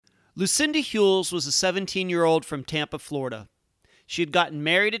Lucinda Hewells was a 17-year-old from Tampa, Florida. She had gotten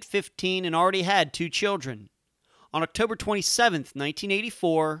married at 15 and already had 2 children. On October 27,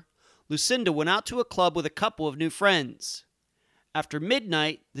 1984, Lucinda went out to a club with a couple of new friends. After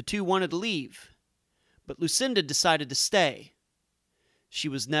midnight, the two wanted to leave, but Lucinda decided to stay. She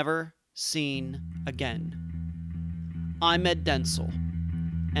was never seen again. I'm Ed Densel,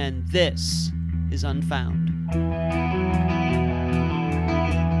 and this is Unfound.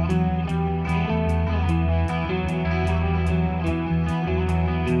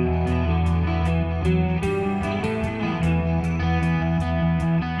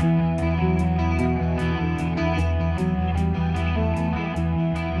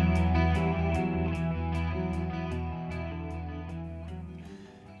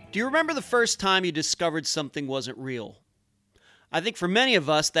 Do you remember the first time you discovered something wasn't real? I think for many of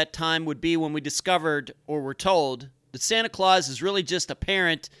us, that time would be when we discovered, or were told, that Santa Claus is really just a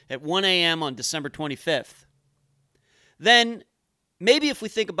parent at 1 a.m. on December 25th. Then, maybe if we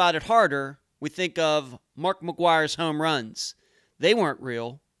think about it harder, we think of Mark McGwire's home runs. They weren't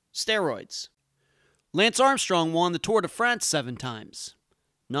real. Steroids. Lance Armstrong won the Tour de France 7 times.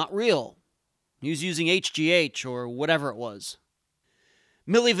 Not real. He was using HGH or whatever it was.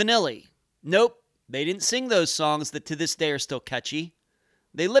 Milli Vanilli. Nope, they didn't sing those songs that to this day are still catchy.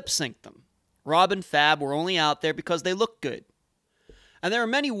 They lip-synced them. Rob and Fab were only out there because they looked good. And there are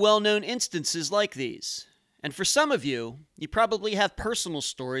many well-known instances like these. And for some of you, you probably have personal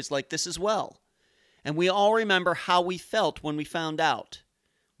stories like this as well. And we all remember how we felt when we found out.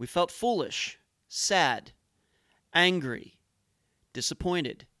 We felt foolish, sad, angry,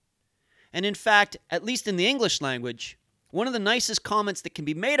 disappointed. And in fact, at least in the English language, one of the nicest comments that can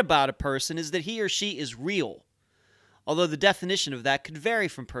be made about a person is that he or she is real, although the definition of that could vary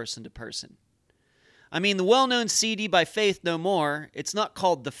from person to person. I mean, the well-known CD by Faith No More, it's not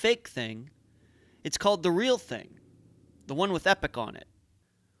called The Fake Thing, it's called The Real Thing, the one with Epic on it.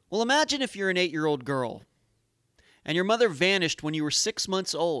 Well, imagine if you're an 8-year-old girl, and your mother vanished when you were 6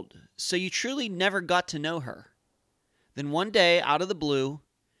 months old, so you truly never got to know her. Then one day, out of the blue,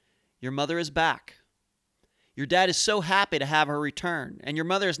 your mother is back. Your dad is so happy to have her return, and your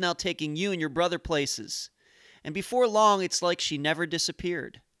mother is now taking you and your brother places. And before long, it's like she never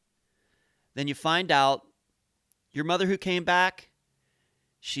disappeared. Then you find out your mother who came back,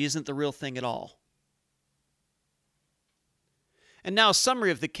 she isn't the real thing at all. And now a summary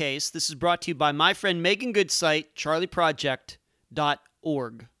of the case. This is brought to you by my friend Megan Good's site,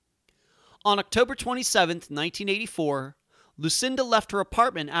 charlieproject.org. On October 27, 1984, Lucinda left her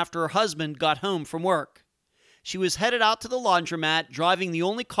apartment after her husband got home from work. She was headed out to the laundromat, driving the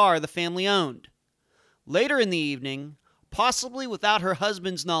only car the family owned. Later in the evening, possibly without her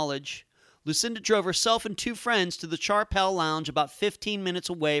husband's knowledge, Lucinda drove herself and 2 friends to the Charpel Lounge about 15 minutes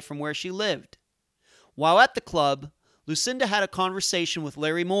away from where she lived. While at the club, Lucinda had a conversation with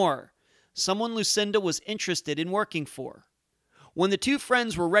Larry Moore, someone Lucinda was interested in working for. When the 2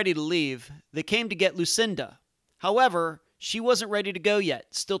 friends were ready to leave, they came to get Lucinda. However, she wasn't ready to go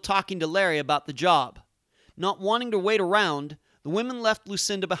yet, still talking to Larry about the job. Not wanting to wait around, the women left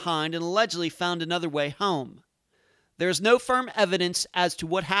Lucinda behind and allegedly found another way home. There is no firm evidence as to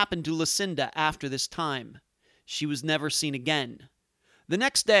what happened to Lucinda after this time. She was never seen again. The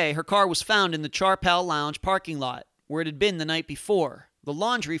next day, her car was found in the Charpel Lounge parking lot, where it had been the night before, the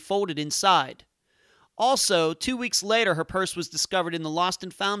laundry folded inside. Also, 2 weeks later, her purse was discovered in the lost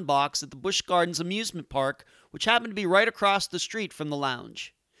and found box at the Busch Gardens amusement park, which happened to be right across the street from the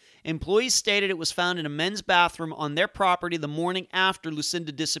lounge. Employees stated it was found in a men's bathroom on their property the morning after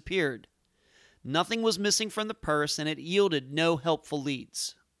Lucinda disappeared. Nothing was missing from the purse, and it yielded no helpful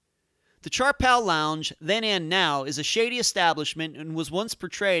leads. The Charpel Lounge, then and now, is a shady establishment and was once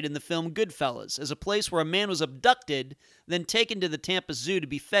portrayed in the film Goodfellas as a place where a man was abducted, then taken to the Tampa Zoo to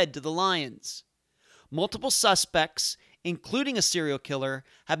be fed to the lions. Multiple suspects, including a serial killer,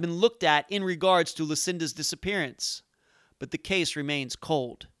 have been looked at in regards to Lucinda's disappearance, but the case remains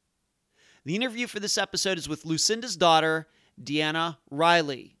cold. The interview for this episode is with Lucinda's daughter, Deanna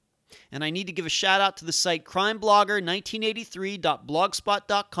Riley. And I need to give a shout out to the site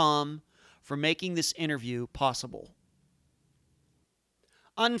crimeblogger1983.blogspot.com for making this interview possible.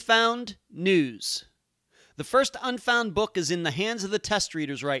 Unfound News. The first Unfound book is in the hands of the test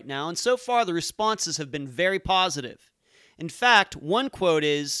readers right now, and so far the responses have been very positive. In fact, one quote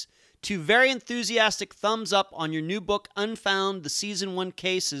is, "2 very enthusiastic thumbs up on your new book, Unfound, the Season 1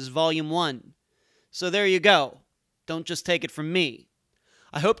 Cases, Volume 1. So there you go. Don't just take it from me.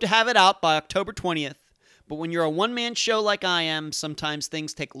 I hope to have it out by October 20th, but when you're a one-man show like I am, sometimes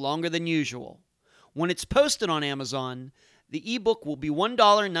things take longer than usual. When it's posted on Amazon, The ebook will be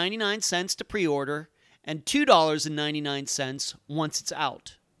 $1.99 to pre-order and $2.99 once it's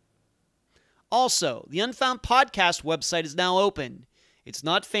out. Also, the Unfound Podcast website is now open. It's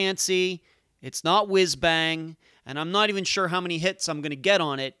not fancy, it's not whiz-bang, and I'm not even sure how many hits I'm going to get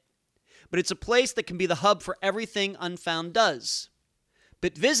on it, but it's a place that can be the hub for everything Unfound does.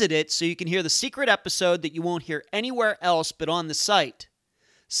 But visit it so you can hear the secret episode that you won't hear anywhere else but on the site.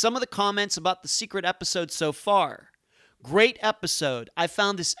 Some of the comments about the secret episode so far. Great episode. I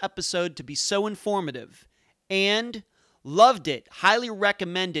found this episode to be so informative. And loved it. Highly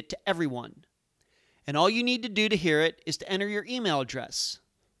recommend it to everyone. And all you need to do to hear it is to enter your email address.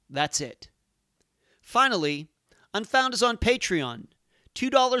 That's it. Finally, Unfound is on Patreon.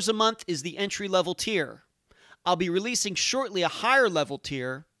 $2 a month is the entry-level tier. I'll be releasing shortly a higher-level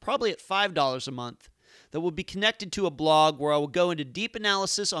tier, probably at $5 a month, that will be connected to a blog where I will go into deep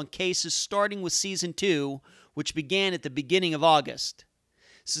analysis on cases starting with Season 2, which began at the beginning of August.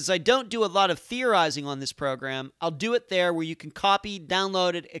 Since I don't do a lot of theorizing on this program, I'll do it there where you can copy,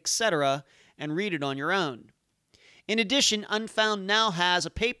 download it, etc., and read it on your own. In addition, Unfound now has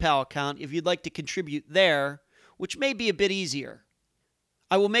a PayPal account if you'd like to contribute there, which may be a bit easier.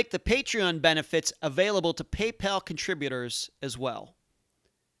 I will make the Patreon benefits available to PayPal contributors as well.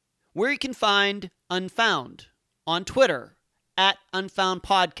 Where you can find Unfound on Twitter,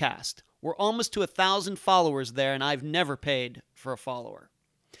 @UnfoundPodcast. We're almost to 1,000 followers there, and I've never paid for a follower.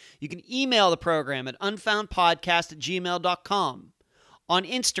 You can email the program at unfoundpodcast@gmail.com. On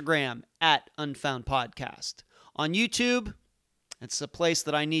Instagram, @UnfoundPodcast. On YouTube, it's a place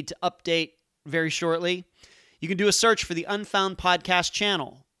that I need to update very shortly. You can do a search for the Unfound Podcast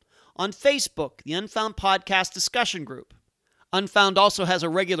channel. On Facebook, the Unfound Podcast discussion group. Unfound also has a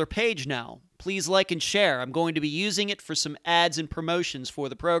regular page now. Please like and share. I'm going to be using it for some ads and promotions for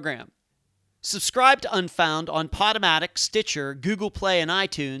the program. Subscribe to Unfound on Podomatic, Stitcher, Google Play, and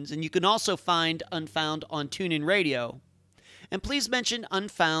iTunes, and you can also find Unfound on TuneIn Radio. And please mention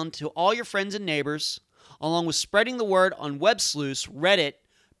Unfound to all your friends and neighbors, along with spreading the word on WebSleuth, Reddit,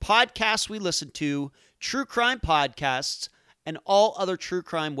 podcasts we listen to, true crime podcasts, and all other true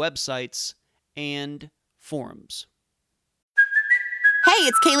crime websites and forums. Hey,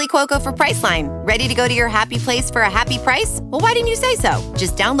 it's Kaylee Cuoco for Priceline. Ready to go to your happy place for a happy price? Well, why didn't you say so?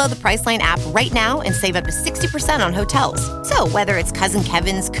 Just download the Priceline app right now and save up to 60% on hotels. So whether it's Cousin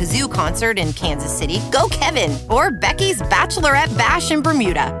Kevin's Kazoo Concert in Kansas City, go Kevin, or Becky's Bachelorette Bash in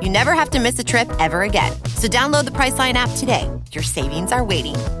Bermuda, you never have to miss a trip ever again. So download the Priceline app today. Your savings are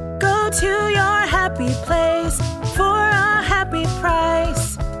waiting. Go to your happy place for a happy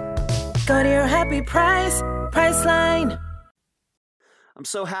price. Go to your happy price, Priceline. I'm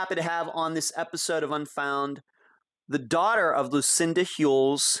so happy to have on this episode of Unfound the daughter of Lucinda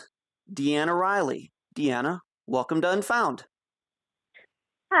Hules, Deanna Riley. Deanna, welcome to Unfound.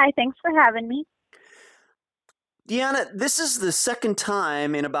 Hi, thanks for having me. Deanna, this is the second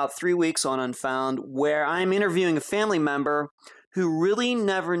time in about 3 weeks on Unfound where I'm interviewing a family member who really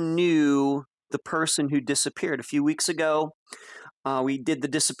never knew the person who disappeared. A few weeks ago, we did the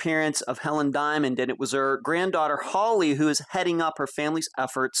disappearance of Helen Diamond, and it was her granddaughter, Holly, who is heading up her family's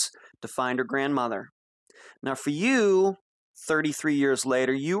efforts to find her grandmother. Now, for you, 33 years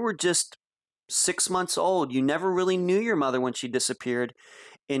later, you were just 6 months old. You never really knew your mother when she disappeared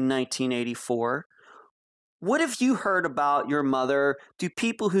in 1984. What have you heard about your mother? Do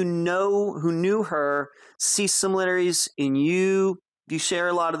people who knew her see similarities in you? Do you share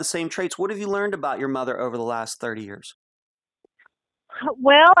a lot of the same traits? What have you learned about your mother over the last 30 years?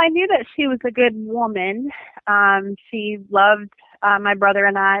 Well, I knew that she was a good woman. She loved my brother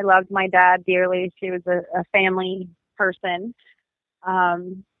and I, loved my dad dearly. She was a family person.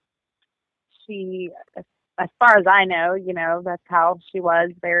 She, as far as I know, that's how she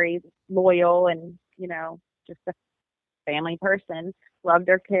was, very loyal and, just a family person, loved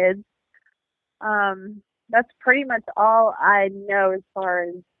her kids. That's pretty much all I know as far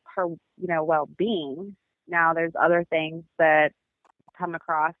as her, well-being. Now there's other things that come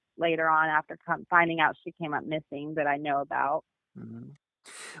across later on after finding out she came up missing that I know about. Mm-hmm.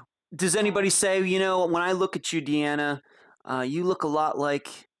 Does anybody say, when I look at you, Deanna, you look a lot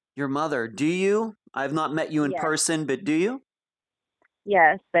like your mother? Do you? I've not met you in person, but do you?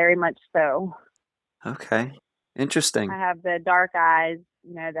 Yes, very much so. Okay. Interesting. I have the dark eyes,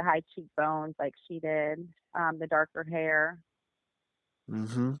 the high cheekbones like she did, the darker hair.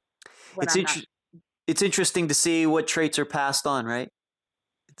 Mm-hmm. It's interesting to see what traits are passed on, right?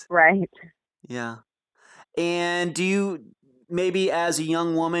 Right. Yeah. And do you, maybe as a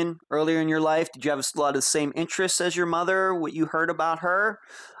young woman earlier in your life, did you have a lot of the same interests as your mother, what you heard about her?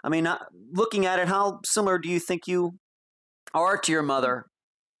 I mean, looking at it, how similar do you think you Or to your mother?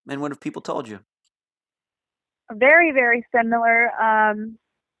 And what have people told you? Very, very similar.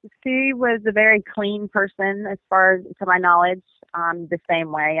 She was a very clean person as far as to my knowledge. The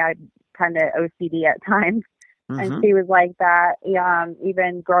same way. I kind of OCD at times, and Mm-hmm. she was like that.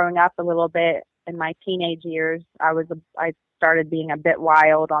 Even growing up a little bit in my teenage years, I started being a bit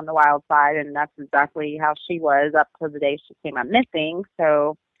wild on the wild side, and that's exactly how she was up to the day she came up missing.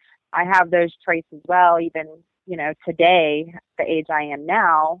 So I have those traits as well. Even today, the age I am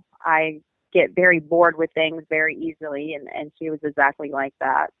now, I get very bored with things very easily, and she was exactly like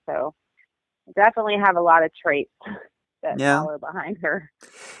that. So I definitely have a lot of traits that Yeah. follow behind her.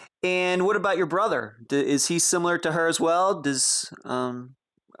 And what about your brother? Is he similar to her as well? We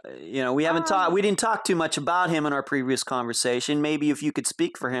didn't talk too much about him in our previous conversation. Maybe if you could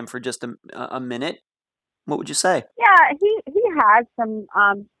speak for him for just a minute, what would you say? Yeah, he has some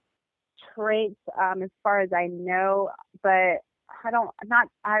traits as far as I know, but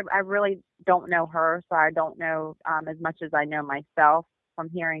I really don't know her, so I don't know as much as I know myself from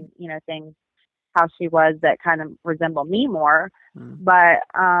hearing things how she was that kind of resemble me more. Mm. But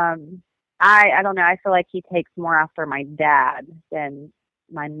I don't know. I feel like he takes more after my dad than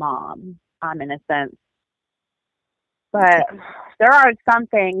my mom, in a sense. But there are some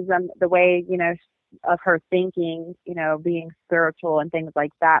things, the way of her thinking, being spiritual and things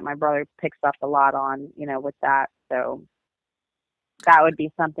like that. My brother picks up a lot on, with that. So that would be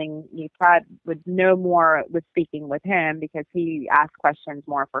something you probably would know more with speaking with him because he asks questions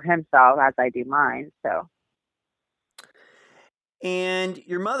more for himself as I do mine. So. And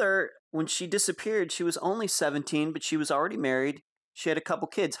your mother, when she disappeared, she was only 17, but she was already married. She had a couple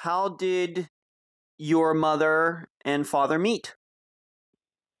kids. How did your mother and father meet?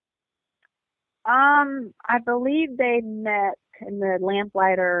 I believe they met in the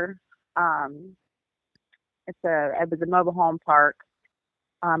Lamplighter. Um, it was a mobile home park.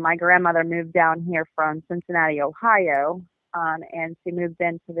 My grandmother moved down here from Cincinnati, Ohio, and she moved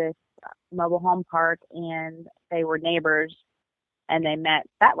into this mobile home park, and they were neighbors, and they met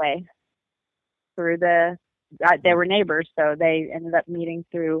that way through they were neighbors, so they ended up meeting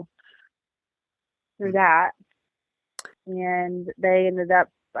through that, and they ended up,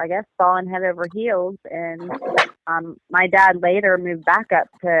 I guess, falling head over heels. And my dad later moved back up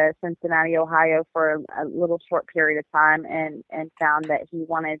to Cincinnati, Ohio for a little short period of time, and found that he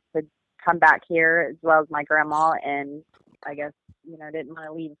wanted to come back here as well as my grandma, and I guess didn't want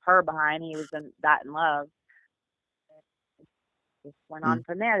to leave her behind. He was in love. Just went Mm. on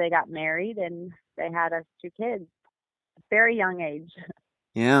from there. They got married and they had us two kids, very young age.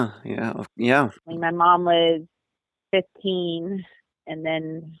 Yeah, yeah, yeah. I mean, my mom was 15, and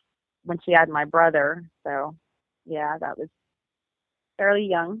then when she had my brother, so yeah, that was fairly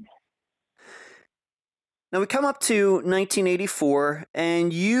young. Now we come up to 1984,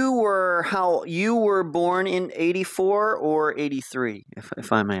 and you were born in 84 or 83,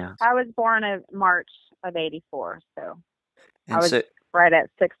 if I may ask. I was born in March of '84, so I And was so right at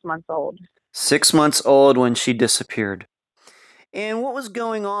 6 months old. 6 months old when she disappeared. And what was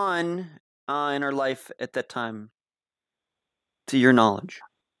going on in her life at that time, to your knowledge?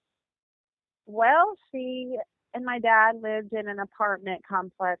 Well, she and my dad lived in an apartment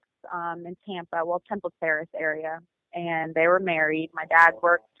complex in Tampa, well, Temple Terrace area, and they were married. My dad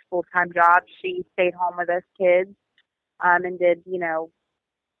worked full-time job. She stayed home with us kids and did,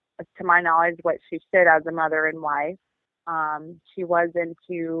 to my knowledge, what she should as a mother and wife. She was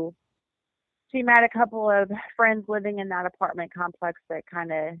into She met a couple of friends living in that apartment complex that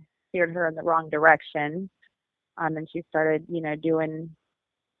kind of steered her in the wrong direction. And she started, doing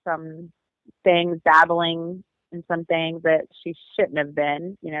some things, dabbling in some things that she shouldn't have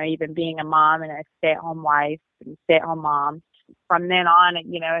been, even being a mom and a stay at home wife and stay at home mom. From then on,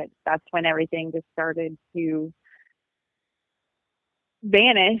 that's when everything just started to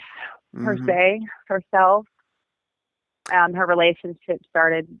vanish, per Mm-hmm. se, herself. Her relationship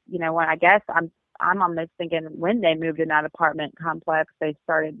started, when I guess I'm almost thinking when they moved in that apartment complex, they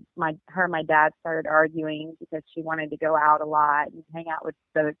started and my dad started arguing because she wanted to go out a lot and hang out with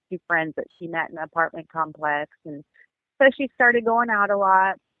the two friends that she met in the apartment complex. And so she started going out a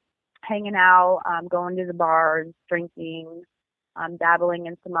lot, hanging out, going to the bars, drinking, dabbling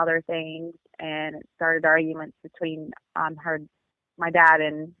in some other things, and it started arguments between my dad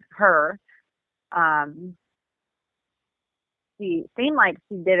and her. Um, she seemed like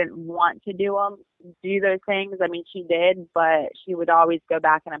she didn't want to do those things. I mean, she did, but she would always go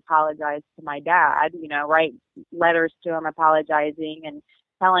back and apologize to my dad, write letters to him apologizing and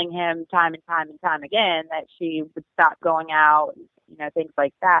telling him time and time and time again that she would stop going out, things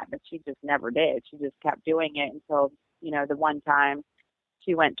like that. But she just never did. She just kept doing it until the one time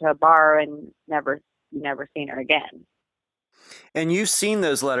she went to a bar and you never seen her again. And you've seen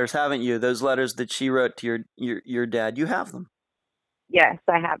those letters, haven't you? Those letters that she wrote to your dad. You have them. Yes,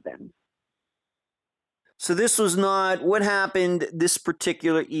 I have them. So this was not what happened this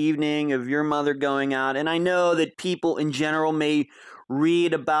particular evening of your mother going out. And I know that people in general may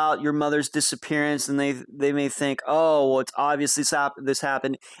read about your mother's disappearance and they may think, oh, well, it's obvious this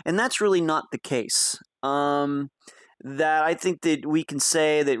happened. And that's really not the case. That I think that we can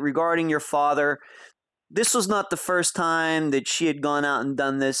say that regarding your father, this was not the first time that she had gone out and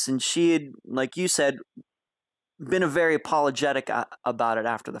done this. And she had, like you said, been very apologetic about it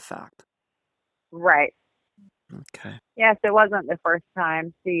after the fact. Right. Okay. Yes, it wasn't the first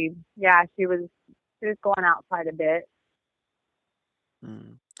time. She was going out quite a bit.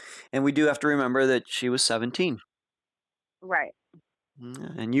 Mm. And we do have to remember that she was 17. Right.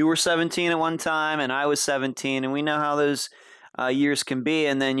 And you were 17 at one time, and I was 17, and we know how those years can be.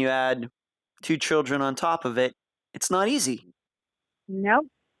 And then you add 2 children on top of it. It's not easy. Nope.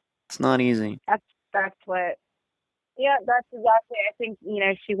 It's not easy. That's what. Yeah, that's exactly. I think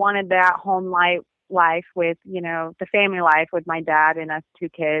she wanted that home life with the family life with my dad and us 2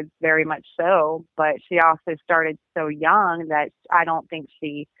 kids, very much so. But she also started so young that I don't think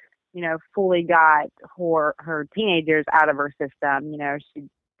she fully got her teenagers out of her system. She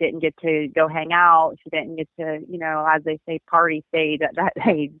didn't get to go hang out. She didn't get to, as they say, party stage at that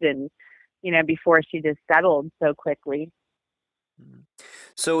age, and before she just settled so quickly.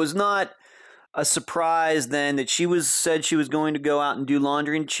 So it was not a surprise then that said she was going to go out and do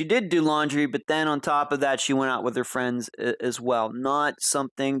laundry, and she did do laundry, but then on top of that she went out with her friends as well. Not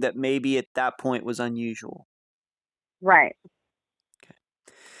something that maybe at that point was unusual. Right. Okay.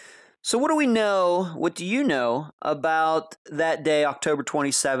 So what do you know about that day, October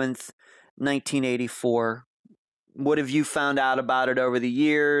 27th, 1984? What have you found out about it over the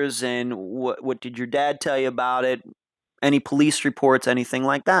years, and what did your dad tell you about it? Any police reports, anything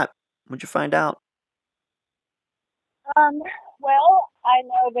like that? What'd you find out? Well, I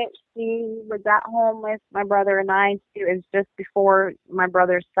know that she was at home with my brother and I. It was just before my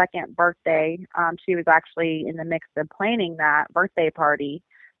brother's 2nd birthday. She was actually in the mix of planning that birthday party.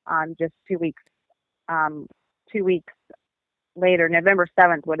 Just 2 weeks. 2 weeks later, November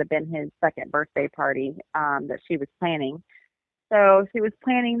 7th would have been his 2nd birthday party that she was planning. So she was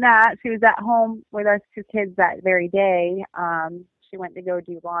planning that. She was at home with us 2 kids that very day. She went to go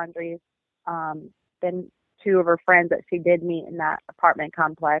do laundry. Then 2 of her friends that she did meet in that apartment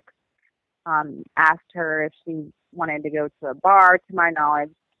complex asked her if she wanted to go to a bar, to my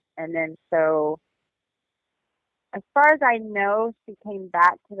knowledge. And then so as far as I know, she came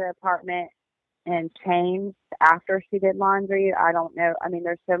back to the apartment and changed after she did laundry. I don't know. I mean,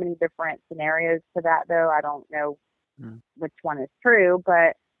 there's so many different scenarios to that, though. I don't know which one is true,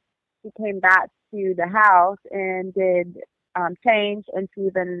 but she came back to the house and did change, and she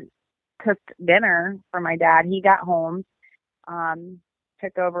even cooked dinner for my dad. He got home,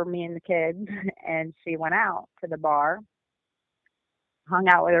 took over me and the kids, and she went out to the bar, hung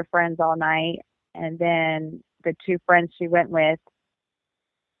out with her friends all night, and then the 2 friends she went with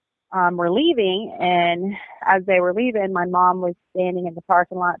were leaving, and as they were leaving, my mom was standing in the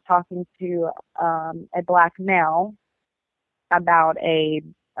parking lot talking to a black male about a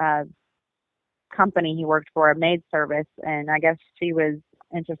company he worked for, a maid service, and I guess she was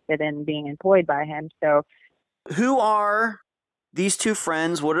interested in being employed by him. So, who are these 2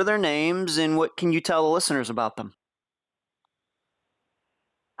 friends? What are their names, and what can you tell the listeners about them?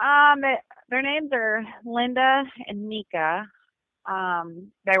 Their names are Linda and Mika.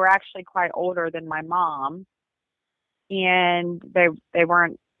 They were actually quite older than my mom, and they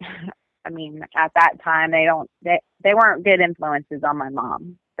weren't. I mean, at that time, they weren't good influences on my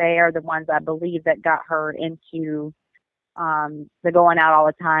mom. They are the ones, I believe, that got her into the going out all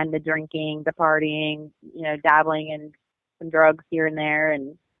the time, the drinking, the partying, dabbling in some drugs here and there,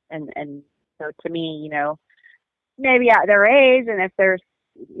 and so to me, maybe at their age, and if there's,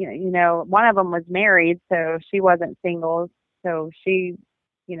 one of them was married, so she wasn't single, so she,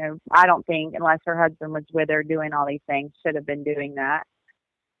 I don't think, unless her husband was with her doing all these things, should have been doing that.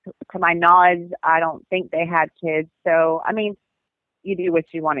 To my knowledge, I don't think they had kids. So, I mean, you do what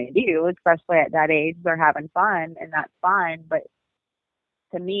you want to do, especially at that age. They're having fun, and that's fine. But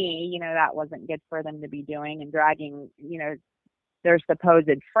to me, that wasn't good for them to be doing and dragging, their supposed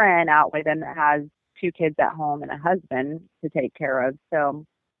friend out with them that has 2 kids at home and a husband to take care of. So,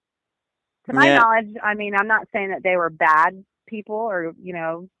 to my knowledge, I mean, I'm not saying that they were bad people or,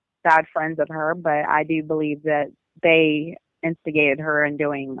 bad friends of her, but I do believe that they instigated her in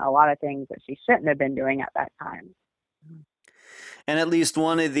doing a lot of things that she shouldn't have been doing at that time. And at least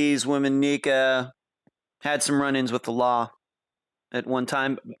one of these women, Nika, had some run-ins with the law at one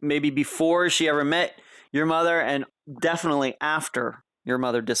time, maybe before she ever met your mother and definitely after your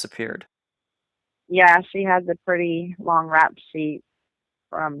mother disappeared. Yeah, she has a pretty long rap sheet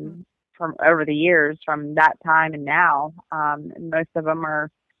from over the years, from that time and now. And most of them are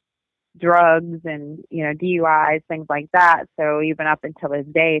drugs and, you know, DUIs, things like that. So even up until this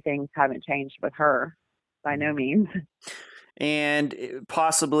day, things haven't changed with her by no means. And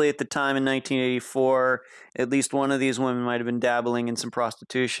possibly at the time in 1984, at least one of these women might have been dabbling in some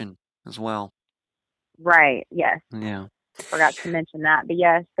prostitution as well. Right. Yes. Yeah. Forgot to mention that. But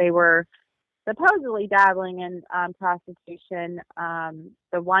yes, they were supposedly dabbling in prostitution.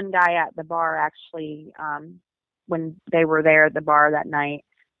 The one guy at the bar actually, when they were there at the bar that night,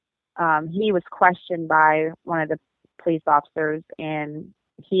 he was questioned by one of the police officers, and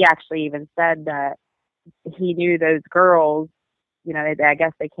he actually even said that he knew those girls. You know, I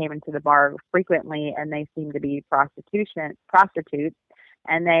guess they came into the bar frequently, and they seemed to be prostitutes.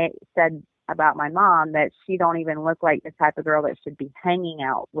 And they said about my mom that she don't even look like the type of girl that should be hanging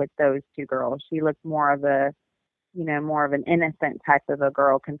out with those two girls. She looked more of a, you know, more of an innocent type of a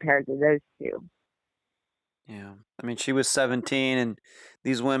girl compared to those two. Yeah. I mean, she was 17, and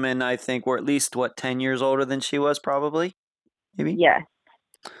these women, I think, were at least, 10 years older than she was, probably? Maybe? Yes.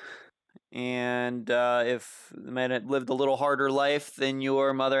 And if the man had lived a little harder life than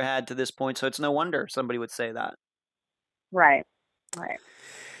your mother had to this point, so it's no wonder somebody would say that. Right. Right.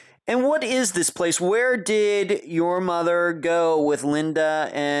 And what is this place? Where did your mother go with Linda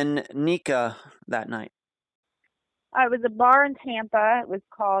and Nika that night? It was a bar in Tampa. It was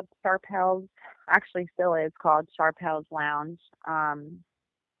called Sharpell's. Actually, still is called Sharpell's Lounge. Hole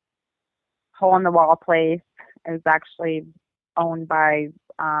in the Wall place. It was actually owned by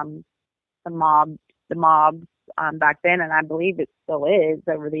the mob back then, and I believe it still is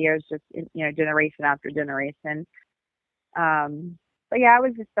over the years, just, you know, generation after generation. But yeah, it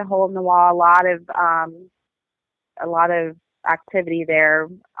was just a hole in the wall. A lot of activity there.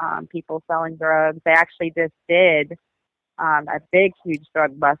 People selling drugs. They actually just did a big, huge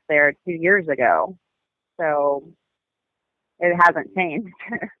drug bust there 2 years ago. So it hasn't changed.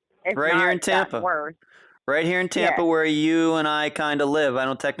 It's right here in Tampa. Worse. Right here in Tampa, yes. Where you and I kind of live. I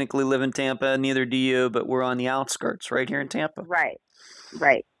don't technically live in Tampa, neither do you, but we're on the outskirts, right here in Tampa. Right.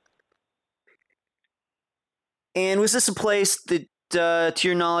 Right. And was this a place that, to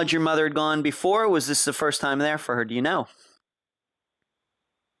your knowledge, your mother had gone before? Or was this the first time there for her? Do you know?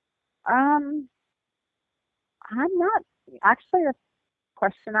 I'm not actually a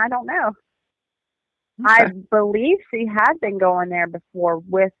question. I don't know. Okay. I believe she had been going there before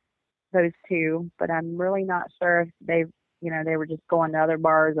with those two, but I'm really not sure if they were just going to other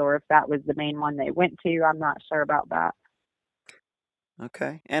bars or if that was the main one they went to. I'm not sure about that.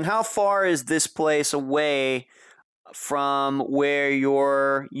 Okay. And how far is this place away from where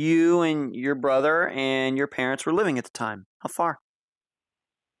you and your brother and your parents were living at the time? How far?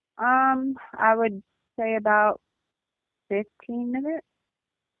 I would say about 15 minutes.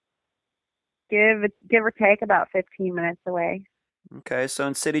 Give or take about 15 minutes away. Okay, so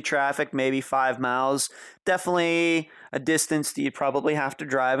in city traffic, maybe 5 miles. Definitely a distance that you'd probably have to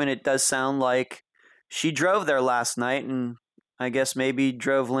drive, and it does sound like she drove there last night, and I guess maybe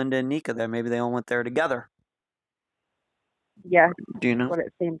drove Linda and Nika there. Maybe they all went there together. Yeah. Do you know? That's what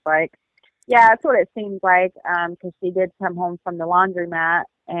it seems like. Yeah, that's what it seems like, because she did come home from the laundromat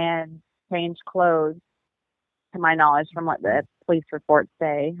and change clothes, to my knowledge, from what the police reports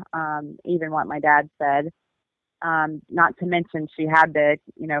say, even what my dad said. Not to mention she had to,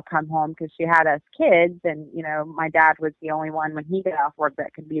 come home because she had us kids, and, my dad was the only one when he got off work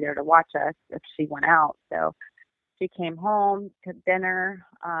that could be there to watch us if she went out. So she came home, took dinner,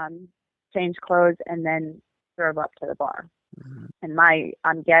 changed clothes, and then drove up to the bar. Mm-hmm. And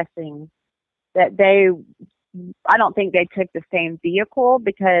I'm guessing that I don't think they took the same vehicle,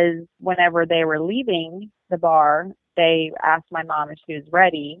 because whenever they were leaving the bar, they asked my mom if she was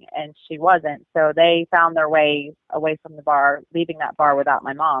ready, and she wasn't. So they found their way away from the bar, leaving that bar without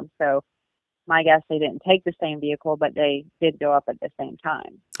my mom. So my guess, they didn't take the same vehicle, but they did go up at the same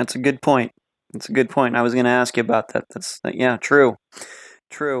time. That's a good point. I was going to ask you about that. Yeah, true.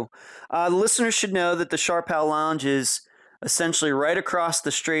 The listeners should know that the Sharpell Lounge is essentially right across the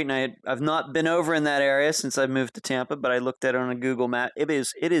street, and I've not been over in that area since I moved to Tampa, but I looked at it on a Google map. It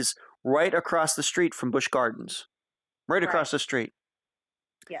is right across the street from Busch Gardens. Right across the street.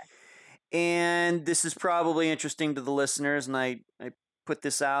 Yes. And this is probably interesting to the listeners, and I put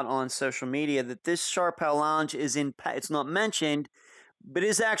this out on social media, that this Sharpell Lounge it's not mentioned, but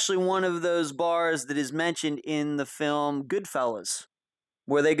is actually one of those bars that is mentioned in the film Goodfellas,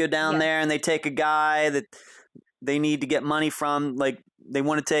 where they go down Yes. there and they take a guy that they need to get money from, like they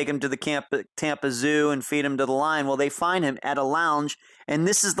want to take him to the Tampa Zoo and feed him to the lion. Well, they find him at a lounge, and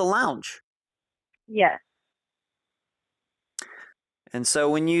this is the lounge. Yes. And so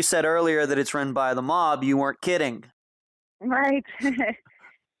when you said earlier that it's run by the mob, you weren't kidding. Right.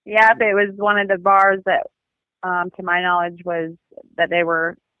 Yeah, it was one of the bars that, to my knowledge, was that they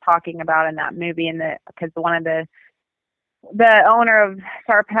were talking about in that movie, and because one of the owner of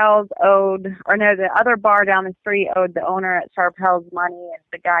Sharpelle's the other bar down the street owed the owner at Sharpelle's money, and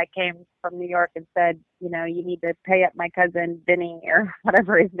the guy came from New York and said, you need to pay up my cousin Vinny or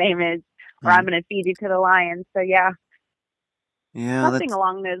whatever his name is, or I'm going to feed you to the lions. So yeah, something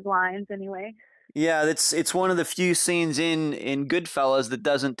along those lines anyway. Yeah, it's one of the few scenes in Goodfellas that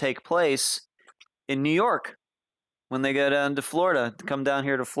doesn't take place in New York. When they go down to Florida, come down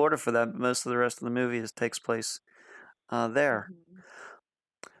here to Florida for that, most of the rest of the movie takes place there. Mm-hmm.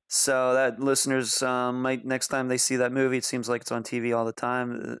 So that listeners might, next time they see that movie, it seems like it's on TV all the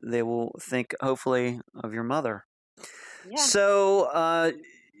time, they will think hopefully of your mother. Yeah. So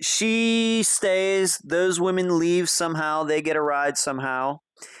she stays. Those women leave somehow. They get a ride somehow.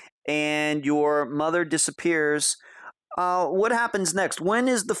 And your mother disappears. What happens next? When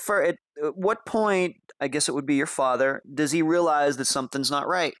is at what point, I guess it would be your father, does he realize that something's not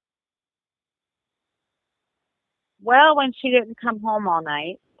right? Well, when she didn't come home all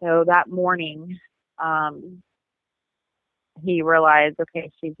night, so that morning, he realized,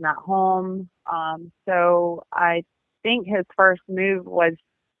 okay, she's not home. So I think his first move was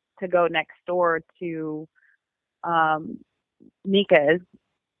to go next door to Nika's,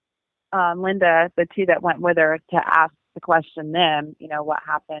 Linda, the two that went with her, to ask the question them, what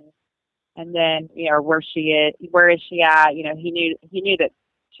happened. And then, where is she at? He knew that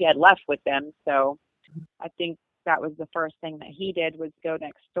she had left with them. So I think that was the first thing that he did, was go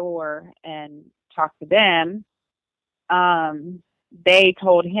next door and talk to them. They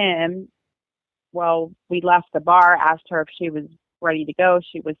told him, well, we left the bar, asked her if she was ready to go.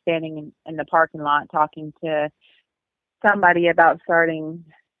 She was standing in the parking lot talking to somebody about starting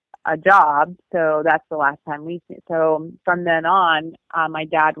a job. So that's the last time we see. So from then on, my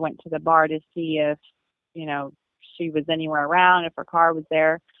dad went to the bar to see if, she was anywhere around, if her car was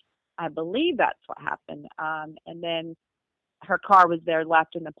there. I believe that's what happened. And then her car was there,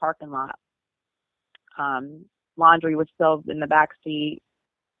 left in the parking lot. Laundry was still in the back seat.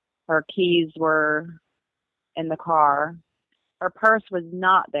 Her keys were in the car. Her purse was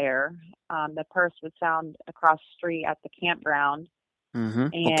not there. The purse was found across the street at the campground. Mm-hmm.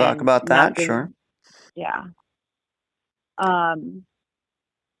 We'll talk about that, sure. Yeah.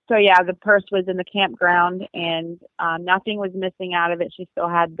 So yeah, the purse was in the campground, and nothing was missing out of it. She still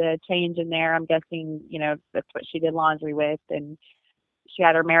had the change in there. I'm guessing, that's what she did laundry with, and she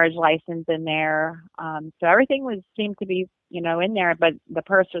had her marriage license in there. So everything seemed to be, in there, but the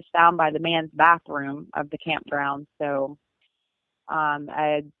purse was found by the man's bathroom of the campground. So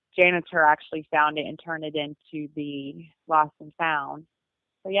a janitor actually found it and turned it into the lost and found.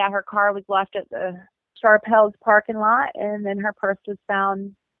 So yeah, her car was left at the Sharpelle's parking lot, and then her purse was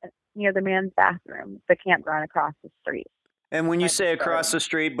found near the man's bathroom, the campground across the street. And when you say across the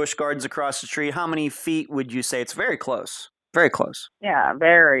street, Busch Gardens across the street, how many feet would you say? It's very close. Very close. Yeah,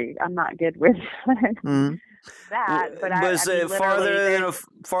 very. I'm not good with that. But was it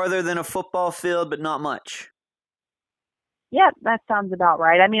farther than a football field, but not much? Yep, that sounds about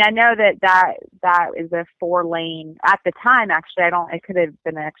right. I mean, I know that is a 4-lane at the time. Actually, it could have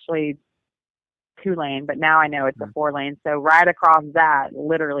been actually 2-lane, but now I know it's a 4-lane. So right across that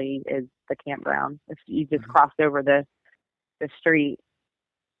literally is the campground. If you just crossed over the street.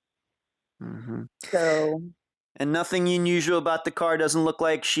 Mm-hmm. So. And nothing unusual about the car. Doesn't look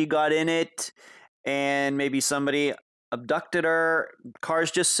like she got in it, and maybe somebody abducted her.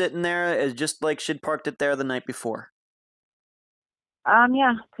 Car's just sitting there, just like she'd parked it there the night before.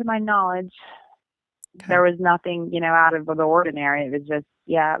 Yeah, to my knowledge, there was nothing, out of the ordinary. It was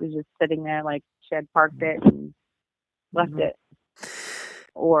just sitting there like she had parked it and left it.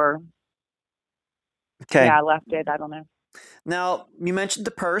 Or, left it. I don't know. Now, you mentioned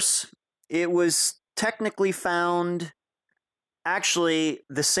the purse. It was technically found actually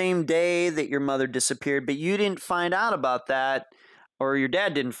the same day that your mother disappeared, but you didn't find out about that, or your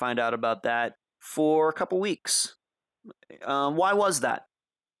dad didn't find out about that for a couple weeks. Why was that?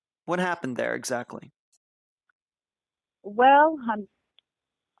 What happened there exactly? Well,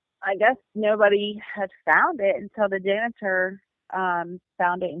 I guess nobody had found it until the janitor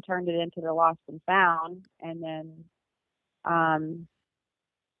found it and turned it into the lost and found. And then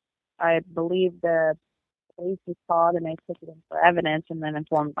I believe the police was called and they took it in for evidence and then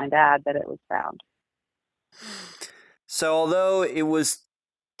informed my dad that it was found. So although it was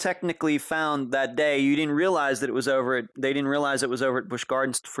technically found that day, you didn't realize that it was over. They didn't realize it was over at Busch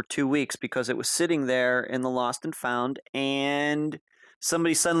Gardens for 2 weeks because it was sitting there in the lost and found, and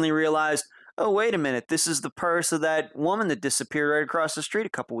somebody suddenly realized, oh, wait a minute, this is the purse of that woman that disappeared right across the street a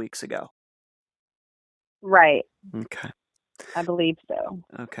couple weeks ago. Right. Okay. I believe so.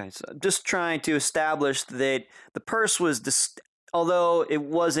 Okay, so just trying to establish that the purse was, although it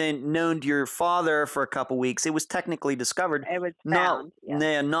wasn't known to your father for a couple weeks, it was technically discovered. It was found.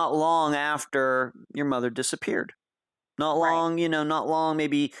 Not long after your mother disappeared. Not long, Right. not long,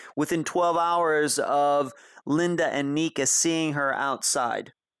 maybe within 12 hours of Linda and Nika seeing her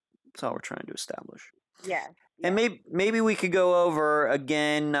outside. That's all we're trying to establish. Yes. And maybe we could go over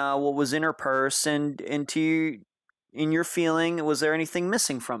again what was in her purse and in your feeling, was there anything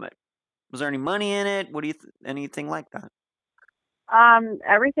missing from it? Was there any money in it? What do you anything like that?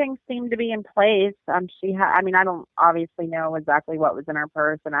 Everything seemed to be in place. I mean, I don't obviously know exactly what was in her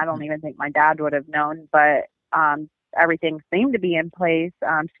purse, and I don't even think my dad would have known, but everything seemed to be in place.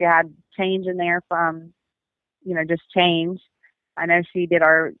 She had change in there from, just change. I know she did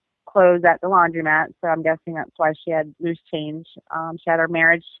our clothes at the laundromat, so I'm guessing that's why she had loose change. She had her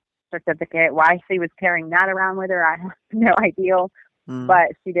marriage certificate. Why she was carrying that around with her, I have no idea.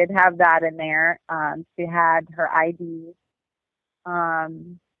 But she did have that in there. She had her ID.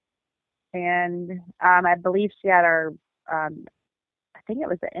 And I believe she had her, I think it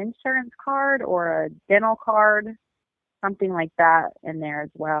was an insurance card or a dental card, something like that in there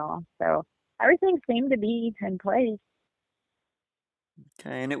as well. So everything seemed to be in place.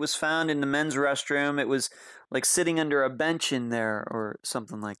 Okay, and it was found in the men's restroom. It was like sitting under a bench in there or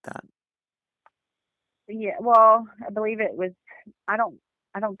something like that. Yeah, well, I believe it was, I don't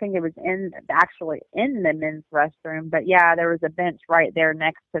think it was actually in the men's restroom, but yeah, there was a bench right there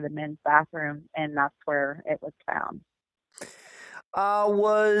next to the men's bathroom, and that's where it was found.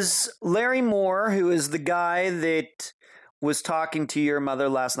 Was Larry Moore, who is the guy that was talking to your mother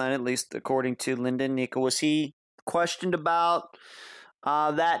last night, at least according to Linda and Nika, was he questioned about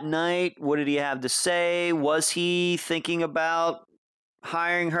that night? What did he have to say? Was he thinking about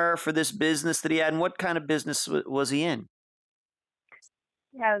hiring her for this business that he had, and what kind of business was he in?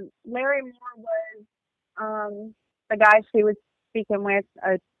 Yeah, Larry Moore was the guy she was speaking with,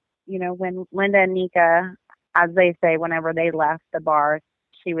 when Linda and Nika, as they say, whenever they left the bar,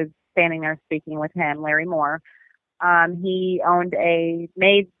 she was standing there speaking with him, Larry Moore. He owned a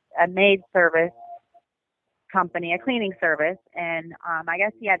maid service company, a cleaning service, and I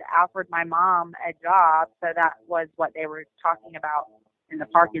guess he had offered my mom a job, so that was what they were talking about in the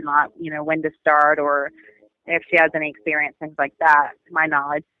parking lot, when to start or if she has any experience, things like that, to my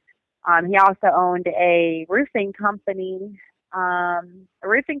knowledge. He also owned a roofing company, a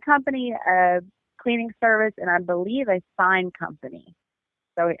cleaning service, and I believe a sign company.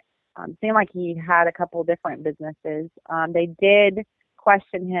 So it seemed like he had a couple different businesses. They did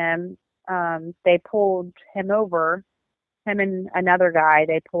question him. They pulled him over, him and another guy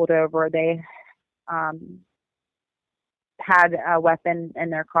they pulled over. They had a weapon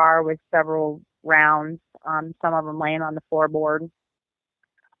in their car with several rounds, some of them laying on the floorboard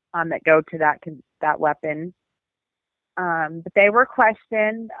that go to that weapon. But they were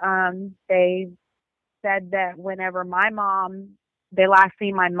questioned. They said that whenever they last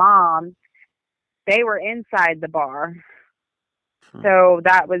seen my mom, they were inside the bar. So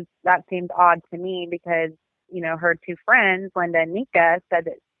that seemed odd to me because, her two friends, Linda and Nika, said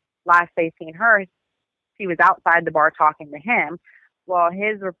that last they seen her, she was outside the bar talking to him. Well,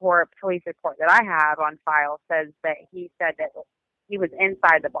 his police report that I have on file says that he said that he was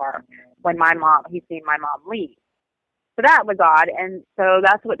inside the bar when he seen my mom leave. So that was odd, and so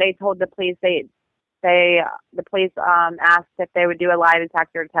that's what they told the police. The police asked if they would do a lie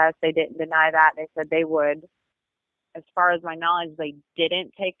detector test. They didn't deny that. They said they would. As far as my knowledge, they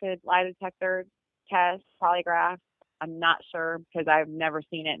didn't take a lie detector test, polygraph. I'm not sure because I've never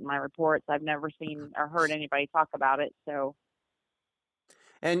seen it in my reports. I've never seen or heard anybody talk about it. So.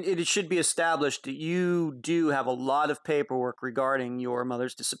 And it should be established that you do have a lot of paperwork regarding your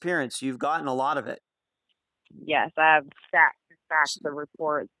mother's disappearance. You've gotten a lot of it. Yes, I have stacks of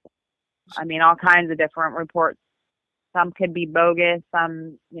reports. I mean, all kinds of different reports. Some could be bogus.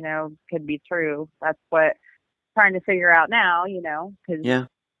 Some, could be true. That's what I'm trying to figure out now, 'cause yeah.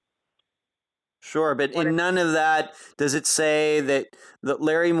 Sure, but in none of that does it say that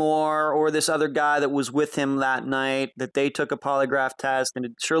Larry Moore or this other guy that was with him that night, that they took a polygraph test, and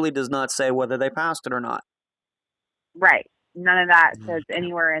it surely does not say whether they passed it or not. Right. none of that says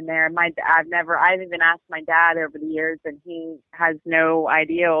anywhere in there. I've even asked my dad over the years, and he has no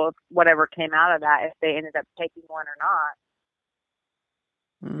idea if whatever came out of that, if they ended up taking one or not.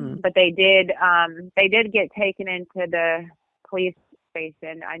 But they did get taken into the police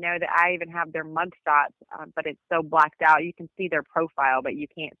station. I know that I even have their mugshots, but it's so blacked out. You can see their profile, but you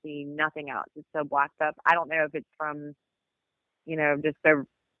can't see nothing else. It's so blacked up. I don't know if it's from, just the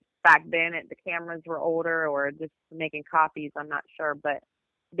back then the cameras were older or just making copies. I'm not sure, but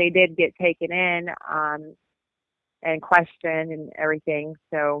they did get taken in and questioned and everything.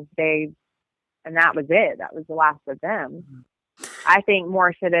 So and that was it. That was the last of them. I think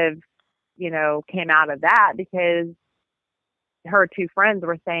more should have, came out of that, because her two friends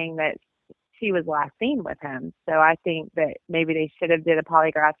were saying that she was last seen with him. So I think that maybe they should have did a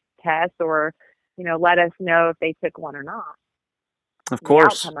polygraph test, or, let us know if they took one or not. Of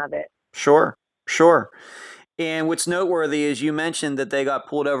course. The outcome of it. Sure. And what's noteworthy is you mentioned that they got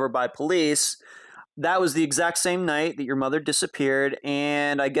pulled over by police. That was the exact same night that your mother disappeared,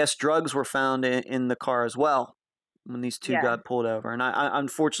 and I guess drugs were found in the car as well when these two got pulled over. And I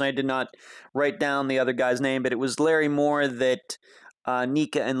unfortunately I did not write down the other guy's name, but it was Larry Moore that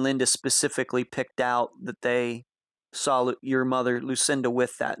Nika and Linda specifically picked out that they saw your mother Lucinda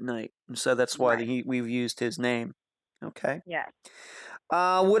with that night, and so that's why we've used his name. Okay. Yeah.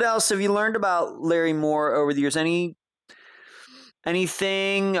 What else have you learned about Larry Moore over the years? Anything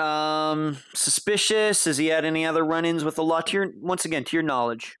suspicious? Has he had any other run-ins with the law? Once again, to your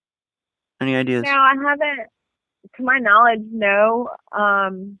knowledge, any ideas? No, I haven't. To my knowledge, no.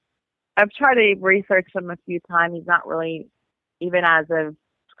 I've tried to research him a few times. He's not really, even as of a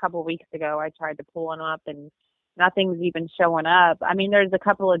couple of weeks ago, I tried to pull him up, and nothing's even showing up. I mean, there's a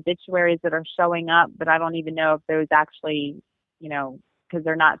couple of obituaries that are showing up, but I don't even know if those actually, because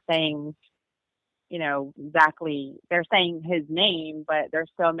they're not saying, exactly, they're saying his name, but there's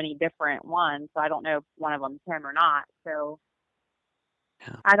so many different ones, so I don't know if one of them's him or not. So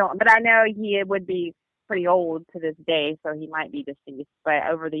but I know he would be pretty old to this day, so he might be deceased. But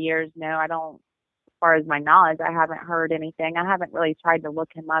over the years, no, I don't. As far as my knowledge, I haven't heard anything. I haven't really tried to look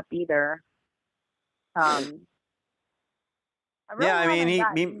him up either. He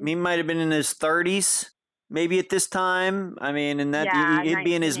might have been in his 30s, maybe at this time. I mean, and that he'd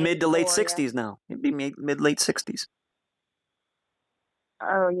be in his mid to late 60s now. He'd be mid-late 60s.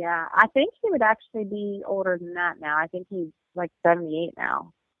 Oh yeah, I think he would actually be older than that now. I think he's like 78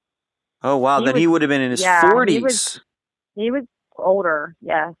 now. Oh wow, he would have been in his 40s. He was older.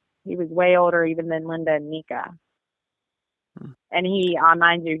 Yes, he was way older even than Linda and Nika. And he,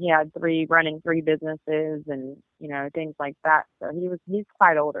 mind you, he had running three businesses and, things like that. So he's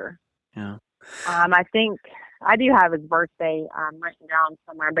quite older. Yeah. I think I do have his birthday written down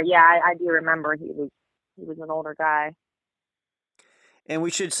somewhere, but yeah, I do remember he was an older guy. And we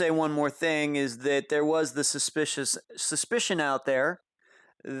should say one more thing is that there was the suspicion out there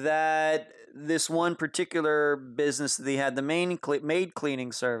that this one particular business that he had, the maid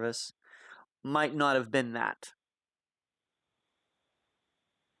cleaning service, might not have been that.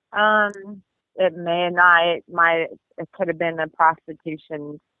 It may not. It could have been a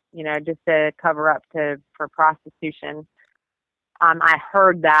prostitution, just to cover up for prostitution. I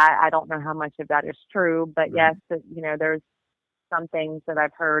heard that. I don't know how much of that is true, but yes, there's some things that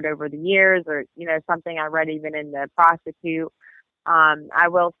I've heard over the years, or, something I read even in the Prostitute. I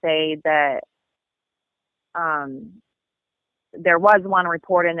will say that, there was one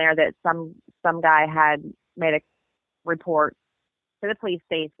report in there that some guy had made a report to the police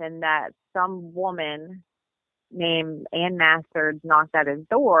station that some woman named Ann Masters knocked at his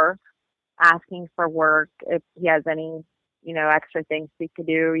door asking for work, if he has any, extra things he could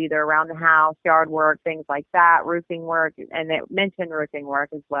do, either around the house, yard work, things like that, roofing work, and it mentioned roofing work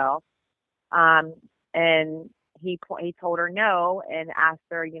as well. And he told her no and asked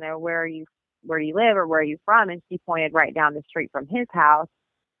her, where do you live or where are you from? And she pointed right down the street from his house.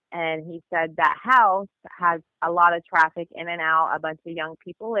 And he said that house has a lot of traffic in and out, a bunch of young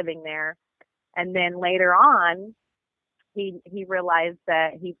people living there. And then later on, he realized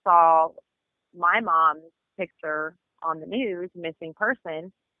that he saw my mom's picture on the news, missing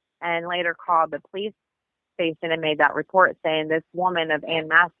person, and later called the police station and made that report saying this woman of Ann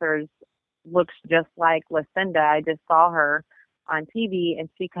Masters looks just like Lucinda. I just saw her on TV and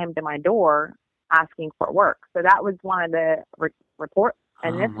she came to my door asking for work. So that was one of the reports.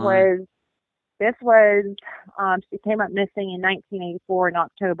 And this was, she came up missing in 1984 in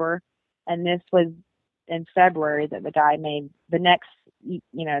October, and this was in February that the guy made the next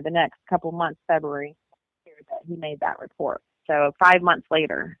couple months, February, that he made that report. So 5 months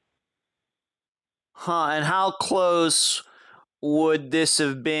later. And how close would this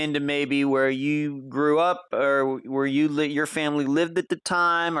have been to maybe where you grew up, or where your family lived at the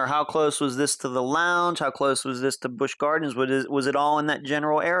time, or how close was this to the lounge? How close was this to Busch Gardens? Was it all in that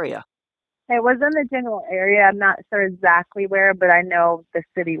general area? It was in the general area. I'm not sure exactly where, but I know the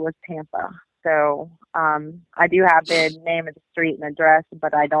city was Tampa. So I do have the name of the street and address,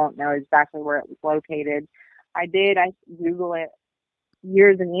 but I don't know exactly where it was located. I Google it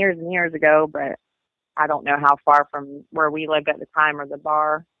years and years and years ago, but I don't know how far from where we lived at the time or the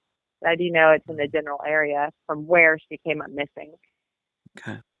bar. But I do know it's in the general area from where she came up missing.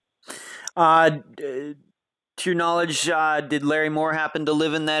 Okay. To your knowledge, did Larry Moore happen to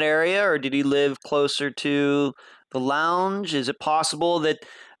live in that area, or did he live closer to the lounge? Is it possible that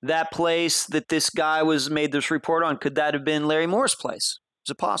that place that this guy made this report on, could that have been Larry Moore's place?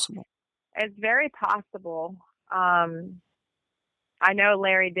 Is it possible? It's very possible. I know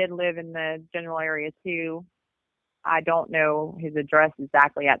Larry did live in the general area too. I don't know his address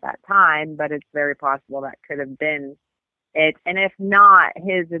exactly at that time, but it's very possible that could have been it. And if not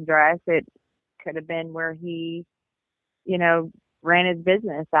his address, it could have been where he, ran his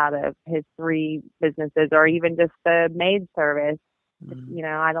business out of, his 3 businesses, or even just the maid service.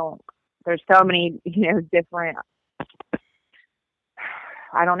 Mm-hmm. There's so many, different,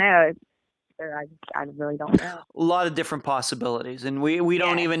 I don't know. I really don't know. A lot of different possibilities, and we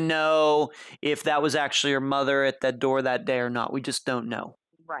don't even know if that was actually her mother at that door that day or not. We just don't know.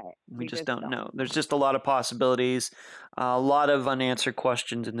 Right. We just don't know. There's just a lot of possibilities, a lot of unanswered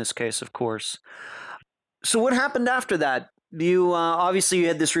questions in this case, of course. So what happened after that? You obviously you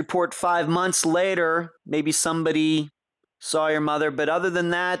had this report 5 months later. Maybe somebody saw your mother, but other than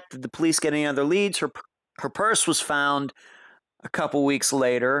that, did the police get any other leads? Her purse was found a couple weeks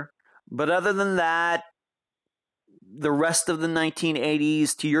later. But other than that, the rest of the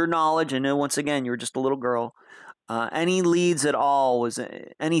 1980s, to your knowledge, I know once again you were just a little girl, any leads at all? Was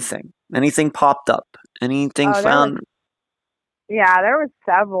anything popped up? Anything found? There was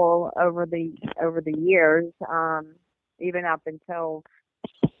several over the years, even up until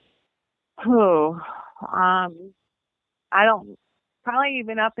I don't probably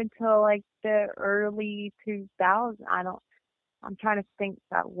even up until like the early 2000s. I'm trying to think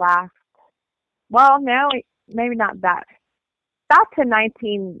that last. Well, no, maybe not that. Back to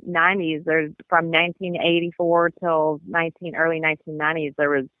 1990s. There's from 1984 till early 1990s. There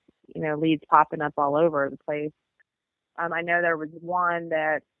was leads popping up all over the place. I know there was one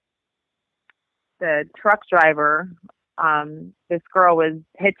that the truck driver. This girl was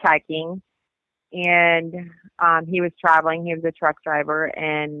hitchhiking, and he was traveling. He was a truck driver,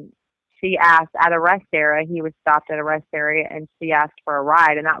 and she asked at a rest area. He was stopped at a rest area, and she asked for a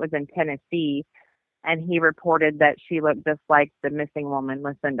ride, and that was in Tennessee. And he reported that she looked just like the missing woman,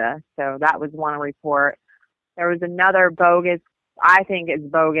 Lucinda. So that was one report. There was another bogus. I think it's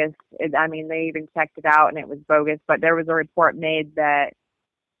bogus. They even checked it out, and it was bogus. But there was a report made that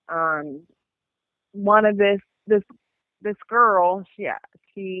one of this girl,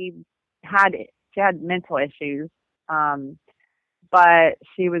 she had mental issues, but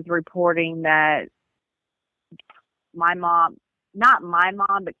she was reporting that my mom, not my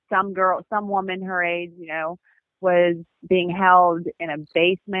mom, but some woman her age, was being held in a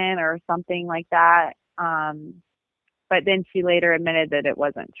basement or something like that. But then she later admitted that it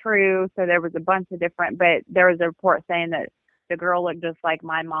wasn't true. So there was a bunch of but there was a report saying that the girl looked just like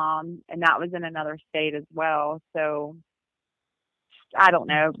my mom, and that was in another state as well. So I don't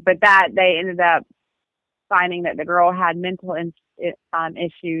know, but that they ended up finding that the girl had mental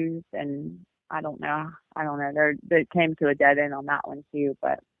issues, and I don't know. They came to a dead end on that one too,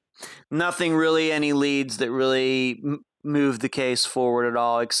 but nothing really, any leads that really moved the case forward at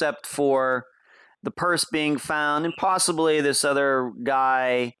all, except for the purse being found and possibly this other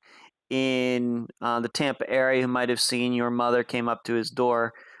guy in the Tampa area who might have seen your mother, came up to his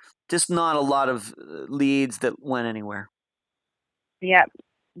door. Just not a lot of leads that went anywhere. Yep.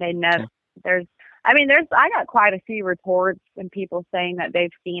 They never, I got quite a few reports and people saying that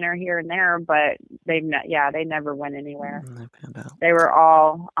they've seen her here and there, but they never went anywhere. They were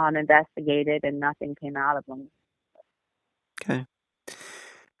all investigated and nothing came out of them. Okay.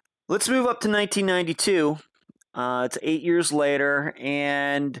 Let's move up to 1992. It's 8 years later,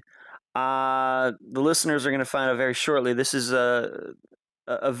 and the listeners are going to find out very shortly. This is a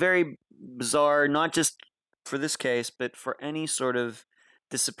very bizarre, not just for this case, but for any sort of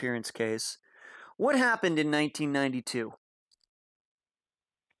disappearance case. What happened in 1992?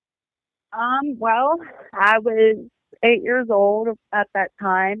 Well, I was 8 years old at that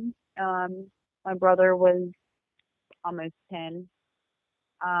time. My brother was almost 10.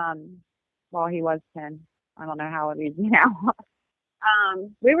 Well, he was 10. I don't know how old he is now.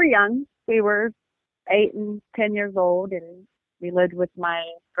 We were young. We were 8 and 10 years old, and we lived with my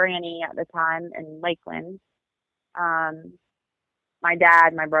granny at the time in Lakeland. Um, my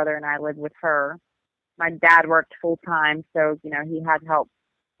dad, my brother, and I lived with her. My dad worked full time, so he had help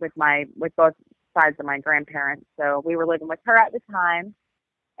with both sides of my grandparents. So we were living with her at the time,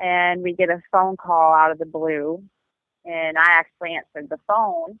 and we get a phone call out of the blue, and I actually answered the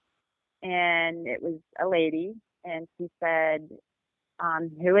phone, and it was a lady, and she said,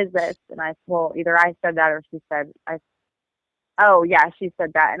 "Who is this?" And I well, either I said that or she said, "Oh yeah," she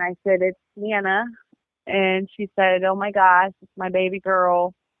said that, and I said, "It's Nana," and she said, "Oh my gosh, it's my baby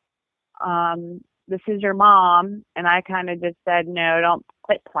girl. This is your mom." And I kind of just said, "No, don't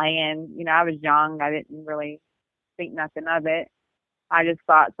quit playing." I was young. I didn't really think nothing of it. I just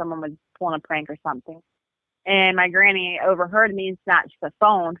thought someone was pulling a prank or something. And my granny overheard me and snatched the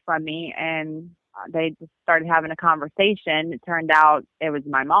phone from me, and they just started having a conversation. It turned out it was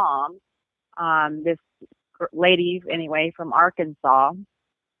my mom, this lady, anyway, from Arkansas,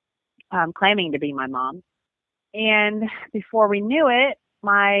 claiming to be my mom. And before we knew it,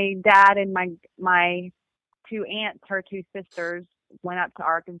 my dad and my two aunts, her two sisters, went up to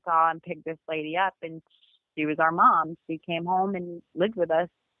Arkansas and picked this lady up, and she was our mom. She came home and lived with us,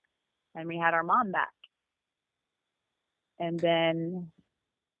 and we had our mom back. And then,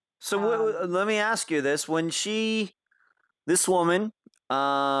 So let me ask you this: when this woman,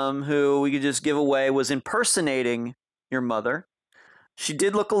 who we could just give away, was impersonating your mother, she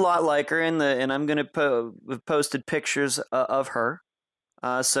did look a lot like her. And I'm gonna we've posted pictures of her,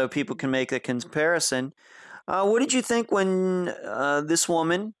 so people can make a comparison. What did you think when this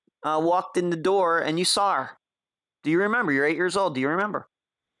woman walked in the door and you saw her? Do you remember? You're 8 years old. Do you remember?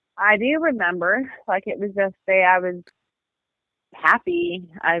 I do remember, like it was yesterday, I was happy.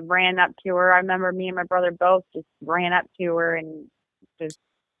 I ran up to her. I remember me and my brother both just ran up to her and just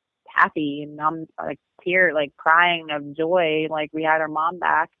happy, and I'm like crying of joy, like we had our mom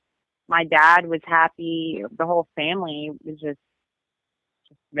back. My dad was happy. The whole family was just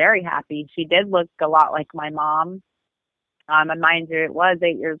very happy. She did look a lot like my mom. And mind you, it was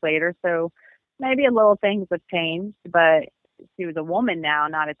 8 years later, so maybe a little things have changed, but she was a woman now,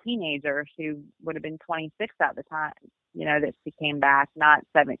 not a teenager. She would have been 26 at the time, that she came back, not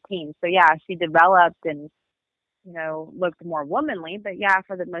 17. So yeah, she developed and, looked more womanly, but yeah,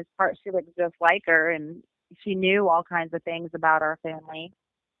 for the most part, she looked just like her, and she knew all kinds of things about our family.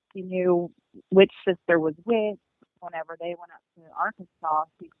 She knew which sister was which. Whenever they went up to Arkansas,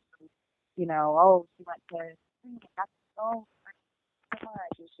 she went to, oh, so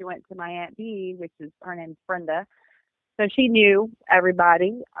much. And she went to my Aunt B, which is her name's Brenda. So she knew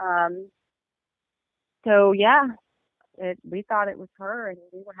everybody. So yeah, we thought it was her, and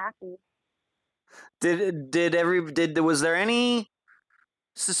we were happy. Was there any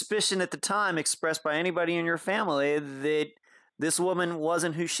suspicion at the time expressed by anybody in your family that this woman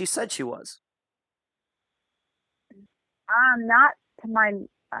wasn't who she said she was? Not to my.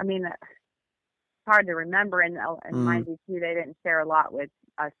 I mean, it's hard to remember, and mind you, too, they didn't share a lot with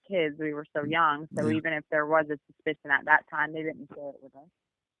us kids. We were so young, so even if there was a suspicion at that time, they didn't share it with us.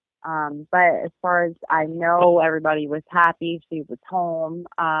 But as far as I know, everybody was happy. She was home.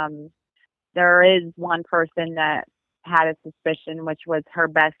 There is one person that had a suspicion, which was her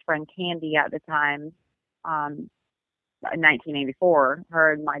best friend Candy at the time. In 1984,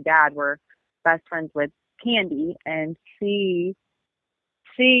 her and my dad were best friends with Candy, and she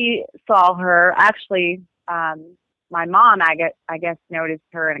saw her. Actually, my mom, I guess, noticed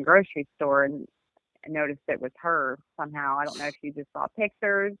her in a grocery store and noticed it was her somehow. I don't know if she just saw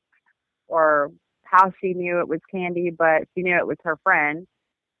pictures or how she knew it was Candy, but she knew it was her friend.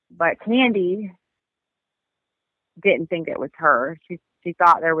 But Candy didn't think it was her. She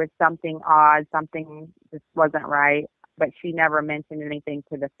thought there was something odd, something just wasn't right, but she never mentioned anything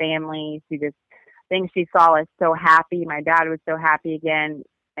to the family. She just thinks she saw us so happy. My dad was so happy again,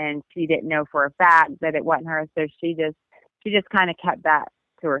 and she didn't know for a fact that it wasn't her. So she just kind of kept that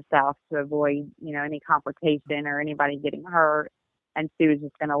to herself to avoid, any confrontation or anybody getting hurt. And she was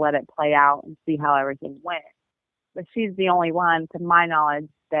just going to let it play out and see how everything went. But she's the only one, to my knowledge,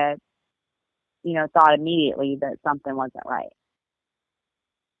 that, thought immediately that something wasn't right.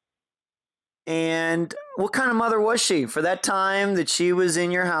 And what kind of mother was she for that time that she was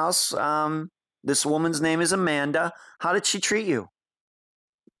in your house? This woman's name is Amanda. How did she treat you?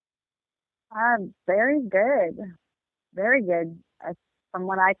 Very good. Very good. From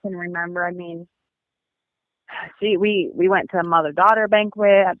what I can remember, I mean, we went to a mother-daughter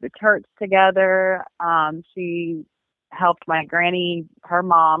banquet at the church together. She helped my granny, her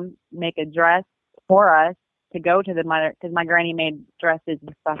mom, make a dress for us to go to the mother, because my granny made dresses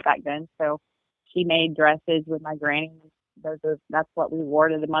and stuff back then. So she made dresses with my granny. That's what we wore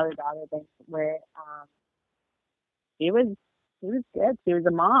to the mother-daughter banquet. She was good. She was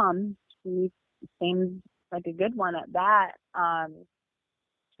a mom. She seemed like a good one at that.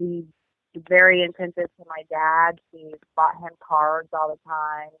 She was very attentive to my dad. She bought him cards all the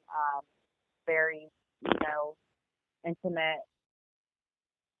time. Very, intimate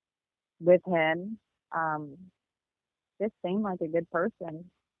with him. Just seemed like a good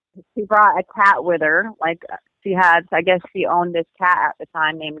person. She brought a cat with her. Like I guess she owned this cat at the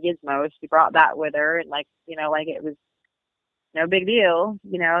time named Gizmo. She brought that with her, and like it was no big deal.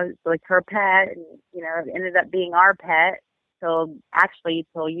 It's like her pet, and it ended up being our pet till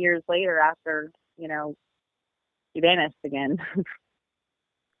years later after she vanished again.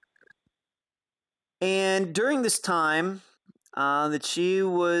 And during this time that she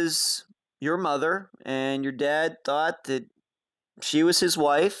was your mother and your dad thought that she was his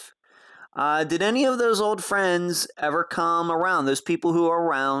wife, did any of those old friends ever come around, those people who were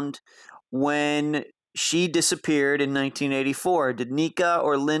around when she disappeared in 1984? Did Nika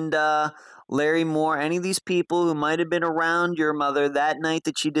or Linda, Larry Moore, any of these people who might have been around your mother that night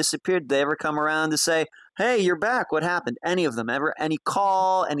that she disappeared, did they ever come around to say, hey, you're back, what happened? Any of them ever? Any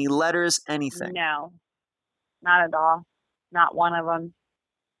call, any letters, anything? No, not at all. Not one of them.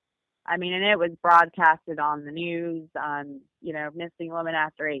 I mean, and it was broadcasted on the news, missing woman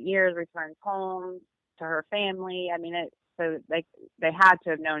after 8 years returns home to her family. I mean, so they had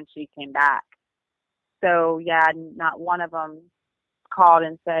to have known she came back. So yeah, not one of them called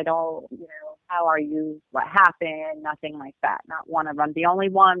and said, oh, how are you? What happened? Nothing like that. Not one of them. The only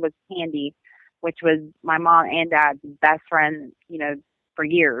one was Candy, which was my mom and dad's best friend, for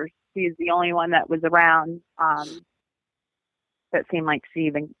years. She was the only one that was around, that seemed like she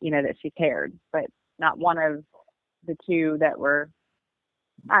even, that she cared, but not one of the two that were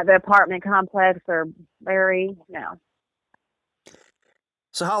at the apartment complex or Larry, no.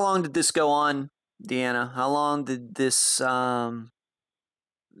 So how long did this go on, Deanna? How long did this, her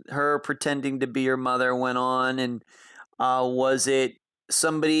pretending to be your mother went on? And was it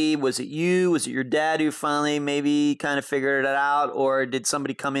somebody, was it you, was it your dad who finally maybe kind of figured it out? Or did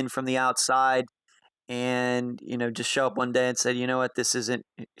somebody come in from the outside and, just show up one day and said, you know what,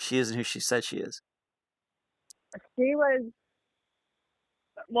 she isn't who she said she is? She was,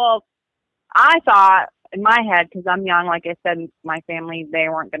 well, I thought in my head, because I'm young, like I said, my family, they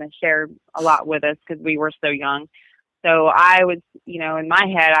weren't going to share a lot with us because we were so young. So I was, in my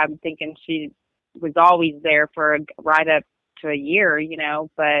head, I'm thinking she was always there for right up to a year,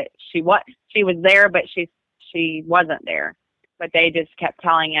 but she was there, but she wasn't there. But they just kept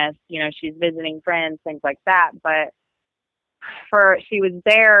telling us, she's visiting friends, things like that. But she was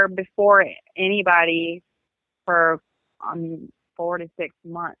there before anybody for 4 to 6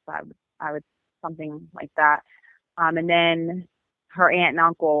 months. I would something like that. And then her aunt and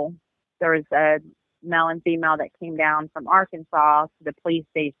uncle, there was a male and female that came down from Arkansas to the police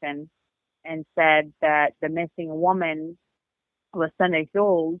station and said that the missing woman was Sunday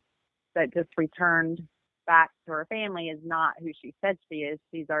Jules that just returned back to her family is not who she said she is.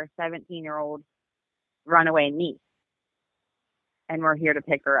 She's our 17-year-old runaway niece, and we're here to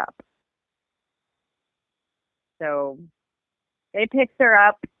pick her up. So they picked her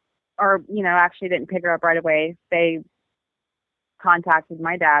up, or, actually didn't pick her up right away. They contacted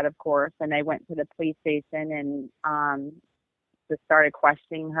my dad, of course, and they went to the police station and just started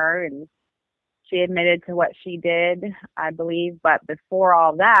questioning her, and she admitted to what she did, I believe. But before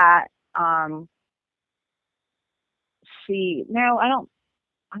all that, I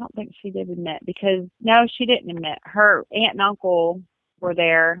don't think she did admit, because no, she didn't admit. Her aunt and uncle were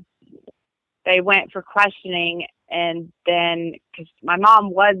there. They went for questioning, and then because my mom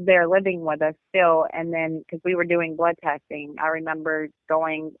was there living with us still, and then because we were doing blood testing, I remember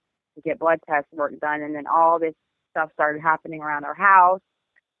going to get blood test work done, and then all this stuff started happening around our house.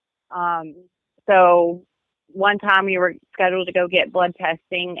 So one time we were scheduled to go get blood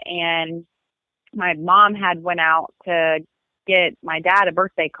testing, and my mom had went out to get my dad a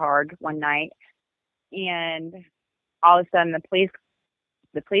birthday card one night, and all of a sudden the police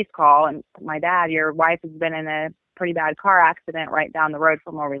call, and my dad, your wife has been in a pretty bad car accident right down the road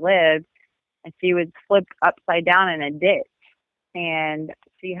from where we lived, and she was flipped upside down in a ditch, and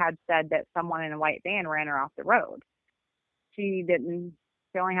she had said that someone in a white van ran her off the road. She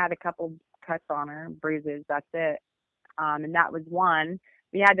only had a couple cuts on her, bruises, that's it. And that was one.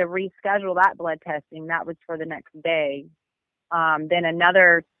 We had to reschedule that blood testing. That was for the next day. Then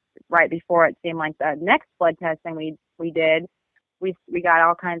another, right before it seemed like the next blood testing we did, we got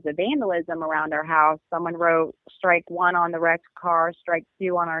all kinds of vandalism around our house. Someone wrote strike 1 on the wrecked car, strike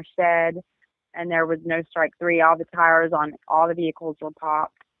 2 on our shed, and there was no strike 3. All the tires on all the vehicles were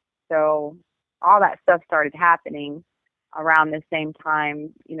popped. So all that stuff started happening around the same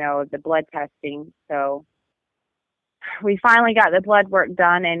time, the blood testing. So we finally got the blood work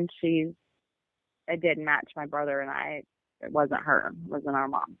done, and it didn't match my brother and I. It wasn't her. It wasn't our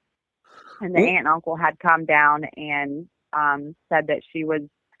mom. And the aunt and uncle had come down and said that she was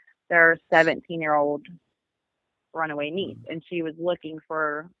their 17-year-old runaway niece, and she was looking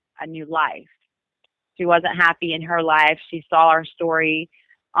for a new life. She wasn't happy in her life. She saw our story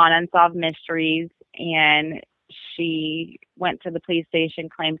on Unsolved Mysteries, and she went to the police station,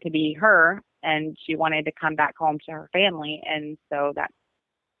 claimed to be her, and she wanted to come back home to her family. And so that's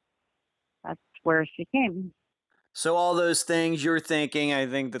where she came. So all those things you're thinking, I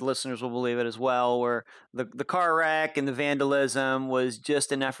think the listeners will believe it as well, where the car wreck and the vandalism was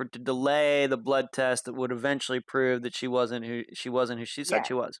just an effort to delay the blood test that would eventually prove that she wasn't who she said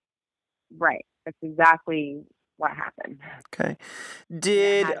she was. Right. That's exactly what happened. Okay.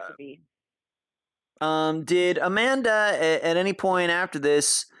 It had to be. Did Amanda at any point after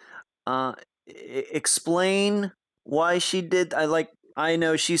this explain why she did? I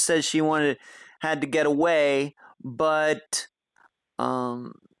know she said she had to get away, but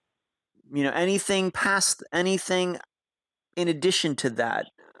anything in addition to that,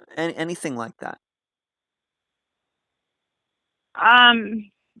 anything like that?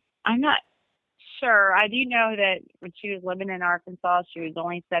 I'm not sure. I do know that when she was living in Arkansas, she was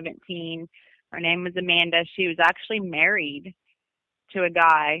only 17. Her name was Amanda. She was actually married to a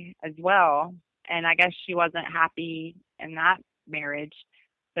guy as well, and I guess she wasn't happy in that marriage.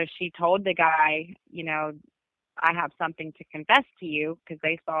 So she told the guy, I have something to confess to you, because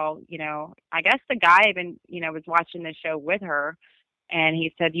they saw, I guess the guy even, was watching the show with her, and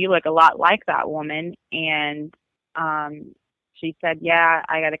he said, you look a lot like that woman. And she said, yeah,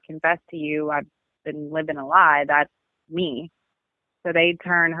 I got to confess to you, I've been living a lie. That's me. So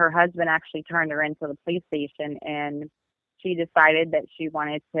her husband actually turned her into the police station, and she decided that she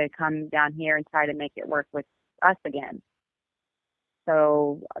wanted to come down here and try to make it work with us again.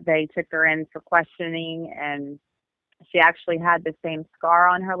 So they took her in for questioning, and she actually had the same scar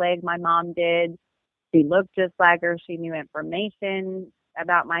on her leg my mom did. She looked just like her. She knew information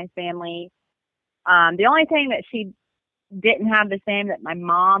about my family. The only thing that she didn't have the same that my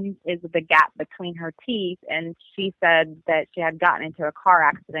mom is the gap between her teeth, and she said that she had gotten into a car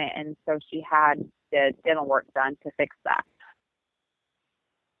accident, and so she had the dental work done to fix that.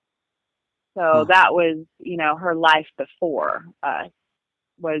 So that was, her life before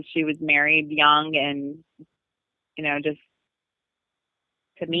was she was married young, and just,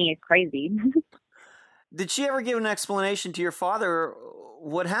 to me, it's crazy. Did she ever give an explanation to your father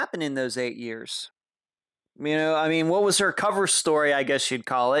what happened in those 8 years? What was her cover story, I guess you'd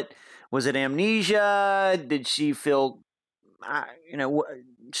call it? Was it amnesia? Did she feel,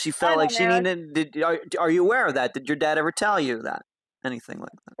 she felt like she needed, are you aware of that? Did your dad ever tell you that? Anything like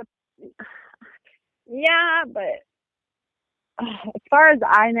that? Yeah, but as far as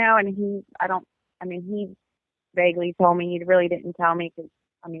I know, and he vaguely told me. He really didn't tell me, because,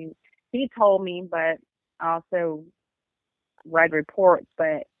 he told me, but I also read reports,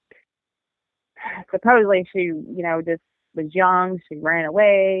 but supposedly she, just was young. She ran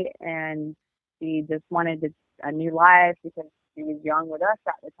away, and she just wanted a new life because she was young with us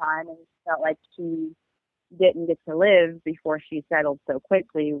at the time, and felt like she didn't get to live before she settled so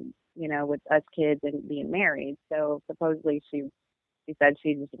quickly, with us kids and being married. So supposedly she said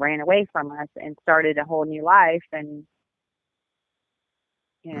she just ran away from us and started a whole new life, and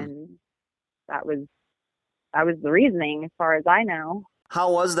that was the reasoning, as far as I know.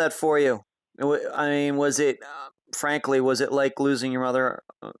 How was that for you? Was it, frankly, was it like losing your mother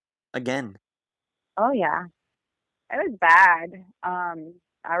again? Oh yeah, it was bad.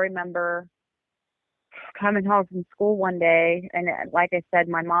 I remember coming home from school one day, and like I said,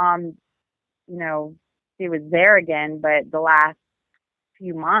 my mom, she was there again, but the last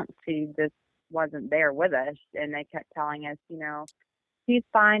few months she just wasn't there with us, and they kept telling us, she's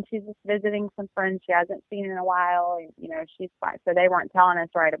fine, she's just visiting some friends she hasn't seen in a while, and she's fine. So they weren't telling us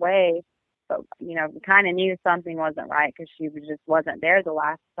right away, but we kind of knew something wasn't right, because she just wasn't there the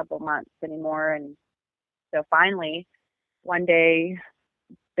last couple months anymore. And so finally one day,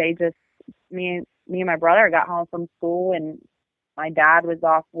 me and my brother got home from school, and my dad was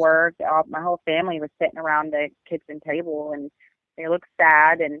off work. My whole family was sitting around the kitchen table, and they looked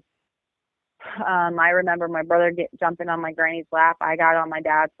sad. And I remember my brother jumping on my granny's lap. I got on my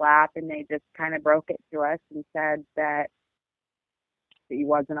dad's lap, and they just kind of broke it to us and said that she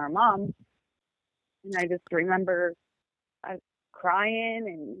wasn't our mom. And I just remember crying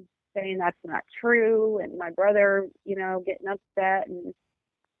and saying that's not true, and my brother, getting upset, and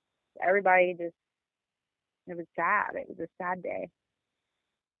everybody just, it was sad. It was a sad day.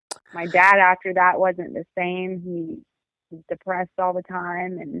 My dad after that wasn't the same. He was depressed all the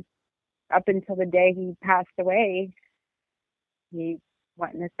time, and up until the day he passed away, he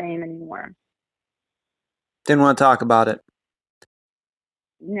wasn't the same anymore. Didn't want to talk about it.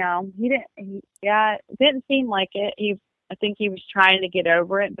 No, he didn't. It didn't seem like it. I think he was trying to get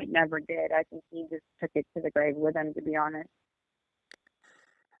over it, but never did. I think he just took it to the grave with him, to be honest.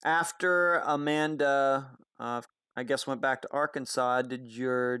 After Amanda, I guess, went back to Arkansas, did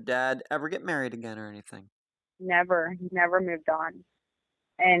your dad ever get married again or anything? Never. He never moved on.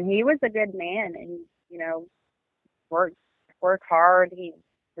 And he was a good man, and, worked hard. He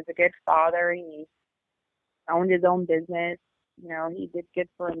was a good father. He owned his own business. He did good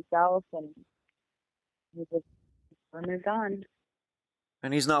for himself, and he just moved on.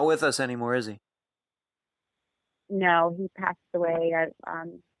 And he's not with us anymore, is he? No, he passed away.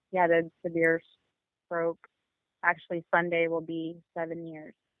 He had a severe stroke. Actually, Sunday will be 7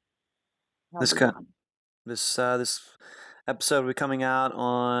 years. This episode will be coming out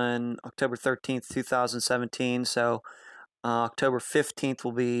on October 13th, 2017. So October 15th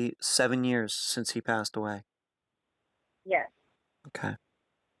will be 7 years since he passed away. Yes. Okay.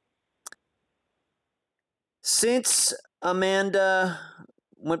 Since Amanda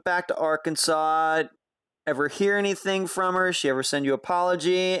went back to Arkansas, ever hear anything from her? She ever send you an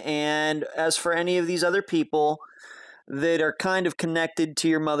apology? And as for any of these other people that are kind of connected to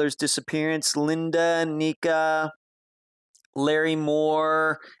your mother's disappearance, Linda, Nika, Larry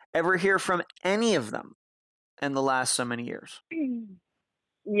Moore, ever hear from any of them in the last so many years?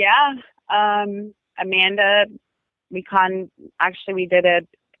 Yeah. Amanda, we did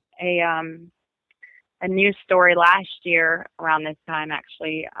a news story last year around this time,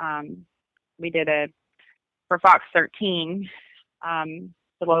 actually. We did for Fox 13,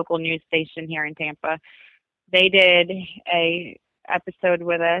 the local news station here in Tampa. They did a episode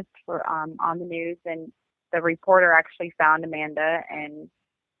with us on the news, and the reporter actually found Amanda and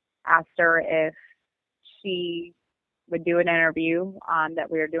asked her if she would do an interview,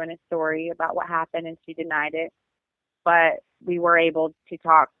 that we were doing a story about what happened, and she denied it. But we were able to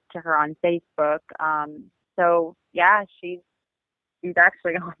talk to her on Facebook. So yeah, she's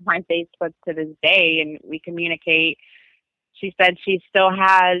actually on my Facebook to this day, and we communicate. She said she still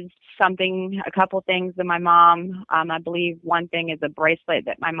has a couple things that my mom, I believe one thing is a bracelet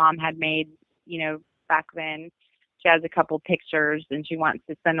that my mom had made, back then. She has a couple pictures, and she wants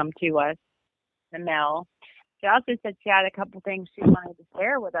to send them to us, the mail. She also said she had a couple things she wanted to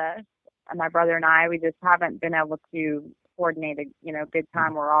share with us, and my brother and I. We just haven't been able to coordinate a good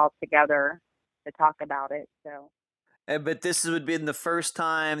time. We're all together to talk about it. So. But this would be the first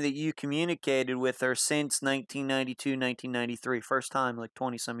time that you communicated with her since 1992, 1993. First time, like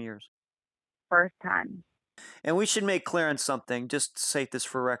 20-some years. First time. And we should make clear on something, just to say this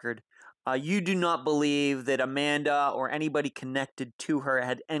for record. You do not believe that Amanda or anybody connected to her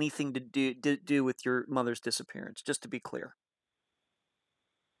had anything to do with your mother's disappearance, just to be clear.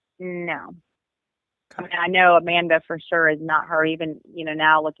 No. Okay. I mean, I know Amanda for sure is not her. Even,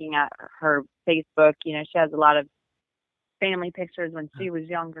 now looking at her Facebook, she has a lot of family pictures when she was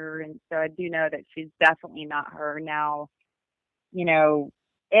younger, and so I do know that she's definitely not her now.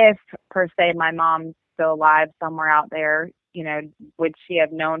 If per se my mom's still alive somewhere out there, would she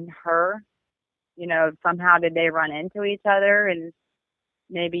have known her? Somehow did they run into each other, and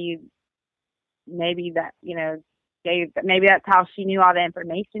maybe that maybe that's how she knew all the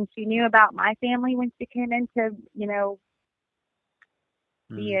information she knew about my family when she came in to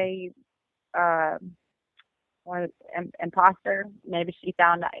be a imposter. Maybe she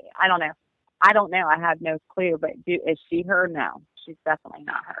found, I don't know. I have no clue, but is she her? No, she's definitely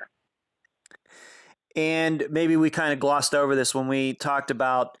not her. And maybe we kind of glossed over this when we talked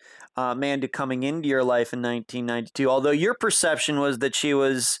about Amanda coming into your life in 1992, although your perception was that she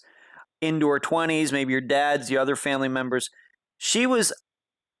was into her 20s, maybe your dad's, your other family members. She was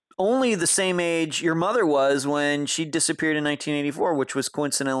only the same age your mother was when she disappeared in 1984, which was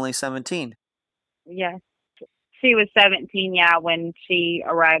coincidentally 17. Yes. She was 17, when she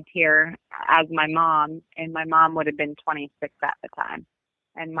arrived here as my mom, and my mom would have been 26 at the time.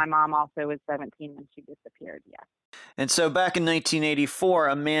 And my mom also was 17 when she disappeared, yes. And so back in 1984,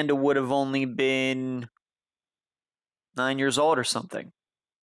 Amanda would have only been 9 years old or something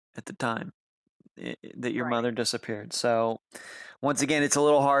at the time that your mother disappeared. So once again, it's a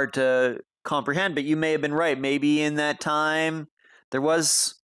little hard to comprehend, but you may have been right. Maybe in that time, there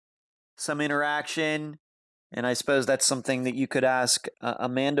was some interaction, and I suppose that's something that you could ask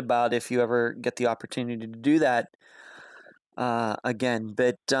Amanda about if you ever get the opportunity to do that again.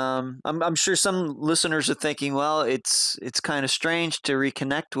 But I'm sure some listeners are thinking, well, it's kind of strange to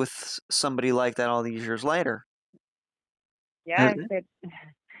reconnect with somebody like that all these years later. Yeah,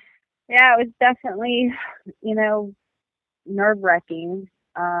 yeah, it was definitely, nerve-wracking.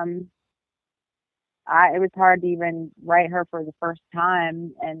 It was hard to even write her for the first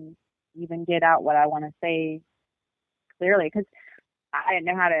time and even get out what I want to say clearly, because I didn't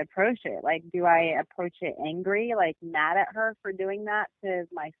know how to approach it. Like, do I approach it angry, like mad at her for doing that to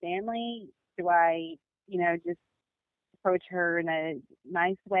my family? Do I, just approach her in a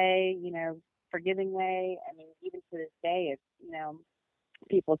nice way, forgiving way? I mean, even to this day, it's,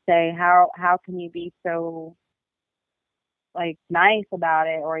 people say, how can you be so like nice about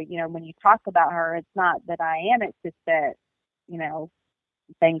it? Or, when you talk about her, it's not that I am, it's just that,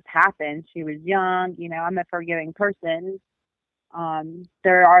 things happen. She was young, I'm a forgiving person.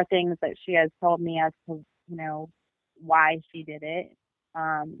 There are things that she has told me as to, why she did it. So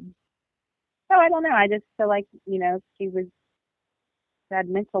I don't know. I just feel like, she had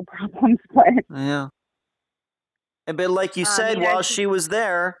mental problems, but Yeah. But like you said, while she was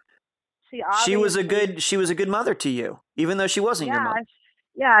there, she was a good mother to you, even though she wasn't your mother.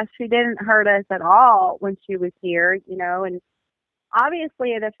 Yeah, she didn't hurt us at all when she was here, and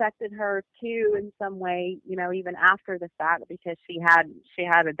obviously it affected her too in some way, even after the fact, because she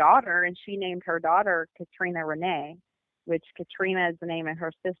had a daughter, and she named her daughter Katrina Renee, which Katrina is the name of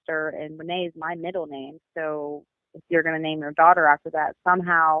her sister and Renee is my middle name. So if you're going to name your daughter after that,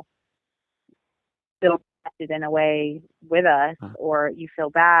 somehow feel affected in a way with us, or you feel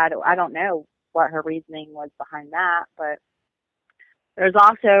bad. I don't know what her reasoning was behind that, but there's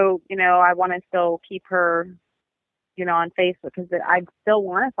also, I want to still keep her, on Facebook, because I still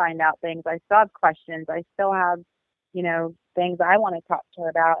want to find out things. I still have questions. I still have, things I want to talk to her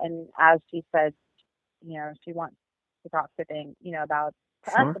about. And as she said, she wants to talk to things, about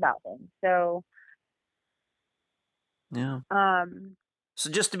us about things. So, yeah.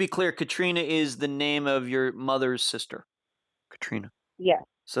 So just to be clear, Katrina is the name of your mother's sister, Katrina. Yeah.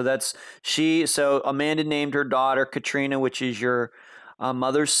 So so Amanda named her daughter Katrina, which is your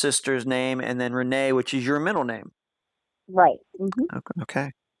mother's sister's name, and then Renee, which is your middle name. Right. Mm-hmm.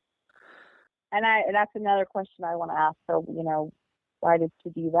 Okay. And that's another question I want to ask her, why did she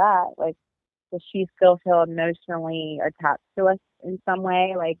do that? Like, does she still feel emotionally attached to us in some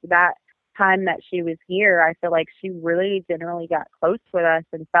way? Like, that time that she was here, I feel like she really generally got close with us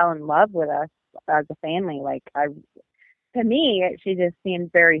and fell in love with us as a family. Like, to me, she just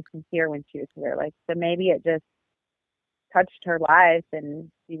seemed very sincere when she was here. Like, so maybe it just touched her life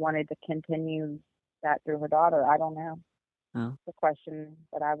and she wanted to continue that through her daughter. I don't know. Yeah. It's a question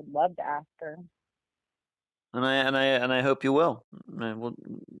that I would love to ask her. And I hope you will.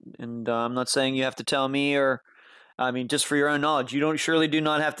 And I'm not saying you have to tell me, or I mean, just for your own knowledge, you surely do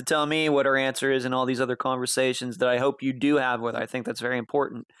not have to tell me what her answer is in all these other conversations that I hope you do have with her. I think that's very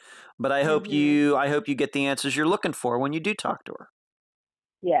important. But I hope I hope you get the answers you're looking for when you do talk to her.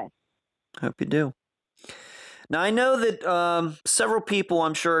 Yes. Hope you do. Now, I know that several people,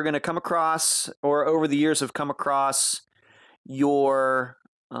 I'm sure, are going to come across, or over the years have come across, your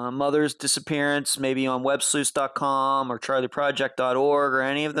mother's disappearance, maybe on websleuths.com or charlieproject.org or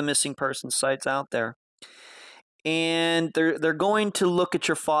any of the missing persons sites out there. And they're going to look at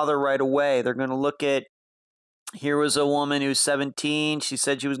your father right away. They're going to look at, here was a woman who's 17. She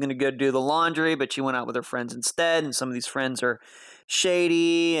said she was going to go do the laundry, but she went out with her friends instead. And some of these friends are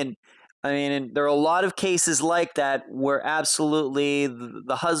shady. And I mean, and there are a lot of cases like that where absolutely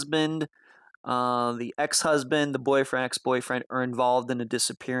the husband, the ex-husband, the boyfriend, ex-boyfriend are involved in a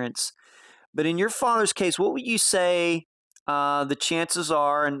disappearance. But in your father's case, what would you say the chances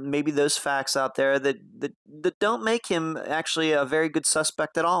are, and maybe those facts out there, that don't make him actually a very good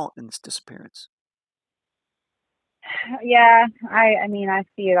suspect at all in this disappearance? Yeah, I mean, I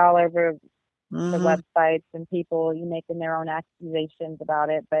see it all over the websites and people making their own accusations about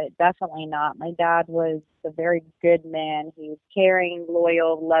it, but definitely not. My dad was a very good man. He was caring,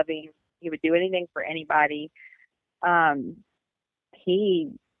 loyal, loving. He would do anything for anybody.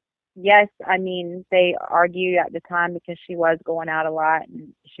 Yes, I mean, they argued at the time because she was going out a lot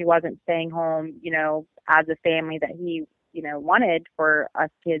and she wasn't staying home, as a family that he, wanted for us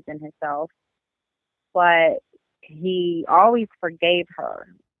kids and himself. But he always forgave her,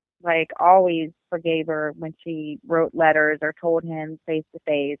 like always forgave her when she wrote letters or told him face to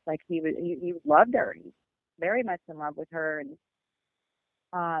face. Like he loved her. He's very much in love with her.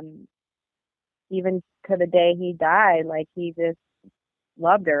 And even to the day he died, like he just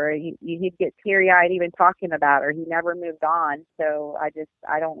loved her. He'd get teary-eyed even talking about her. He never moved on. So I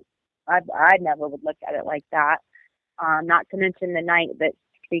never would look at it like that. Not to mention the night that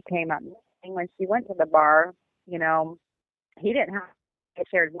she came up missing when she went to the bar, you know, he didn't have, they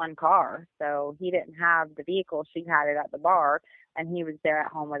shared one car. So he didn't have the vehicle. She had it at the bar, and he was there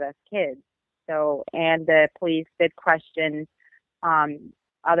at home with us kids. So, and the police did question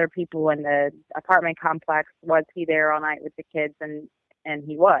other people in the apartment complex. Was he there all night with the kids? And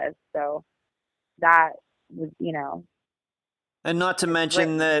he was. So that was, you know, And not to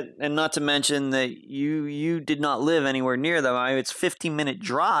mention that you did not live anywhere near them. I mean, it's a 15-minute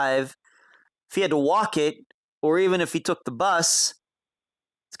drive. If he had to walk it, or even if he took the bus,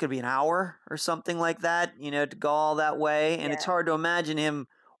 it's going to be an hour or something like that, you know, to go all that way. And it's hard to imagine him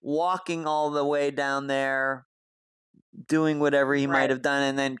walking all the way down there, doing whatever he might have done,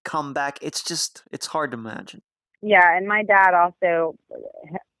 and then come back. It's hard to imagine. Yeah, and my dad also,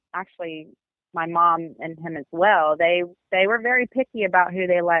 actually, my mom and him as well, they were very picky about who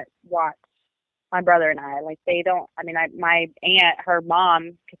they let watch my brother and I. Like, they don't, I mean, my aunt, her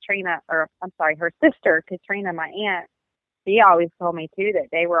mom, Katrina, or I'm sorry, her sister, Katrina, my aunt, she always told me too that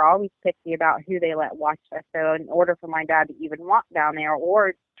they were always picky about who they let watch us. So in order for my dad to even walk down there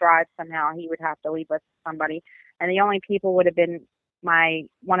or drive somehow, he would have to leave us with somebody. And the only people would have been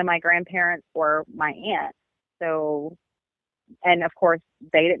one of my grandparents or my aunt. So, and of course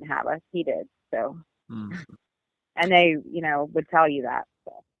they didn't have us, he did. So, and they, you know, would tell you that.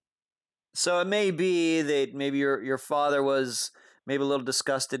 So it may be that maybe your father was maybe a little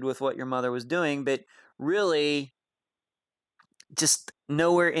disgusted with what your mother was doing, but really just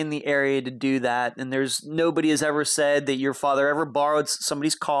nowhere in the area to do that. And nobody has ever said that your father ever borrowed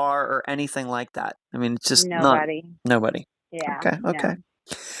somebody's car or anything like that. I mean, it's just nobody. Yeah. Okay. No.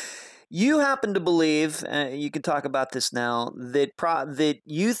 You happen to believe, you can talk about this now, that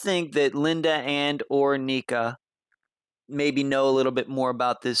you think that Linda and or Nika maybe know a little bit more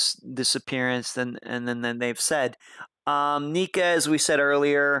about this disappearance than they've said. Nika, as we said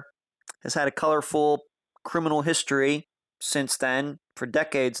earlier, has had a colorful criminal history since then, for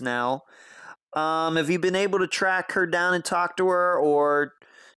decades now. Have you been able to track her down and talk to her, or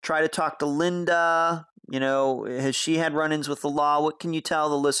try to talk to Linda? You know, has she had run-ins with the law? What can you tell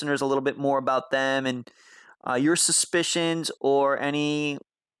the listeners a little bit more about them and your suspicions, or any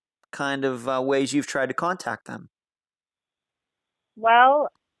kind of ways you've tried to contact them? Well,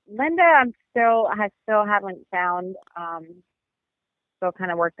 Linda, I still haven't found. Still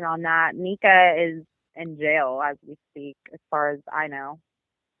kind of working on that. Nika is in jail as we speak, as far as I know.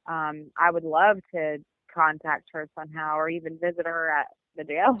 I would love to contact her somehow, or even visit her at the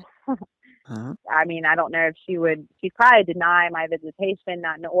jail. I mean, I don't know if she'd probably deny my visitation,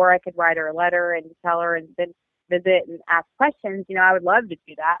 or I could write her a letter and tell her and then visit and ask questions. You know, I would love to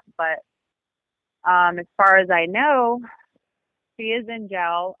do that. But as far as I know, she is in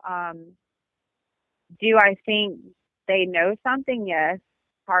jail. Do I think they know something? Yes,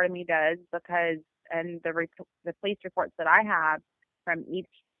 part of me does, because the police reports that I have from each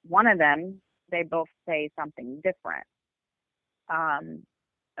one of them, they both say something different.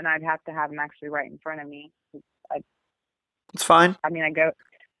 And I'd have to have them actually right in front of me. It's fine. I mean,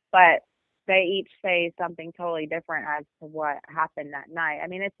 but they each say something totally different as to what happened that night. I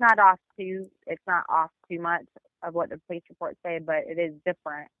mean, it's not off too much of what the police reports say, but it is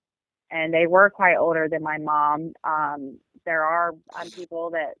different. And they were quite older than my mom. There are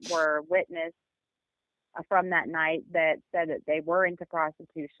people that were witness from that night that said that they were into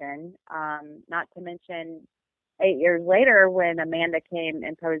prostitution. Not to mention 8 years later, when Amanda came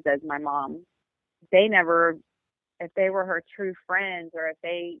and posed as my mom, they never, if they were her true friends, or if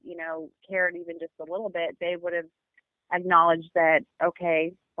they, you know, cared even just a little bit, they would have acknowledged that,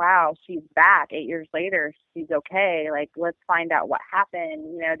 okay, wow, she's back 8 years later. She's okay. Like, let's find out what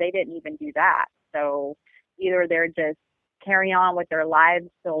happened. You know, they didn't even do that. So either they're just carrying on with their lives,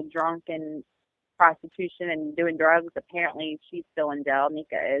 still drunk and prostitution and doing drugs. Apparently she's still in jail,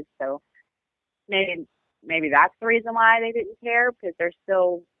 Nika is. So maybe that's the reason why they didn't care, because they're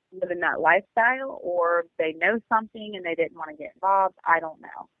still living that lifestyle, or they know something and they didn't want to get involved. I don't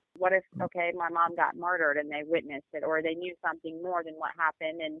know. What if, okay, my mom got murdered and they witnessed it, or they knew something more than what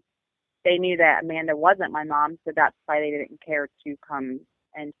happened, and they knew that Amanda wasn't my mom, so that's why they didn't care to come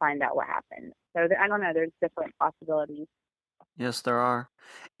and find out what happened. So I don't know. There's different possibilities. Yes, there are.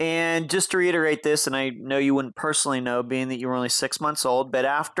 And just to reiterate this, and I know you wouldn't personally know, being that you were only 6 months old, but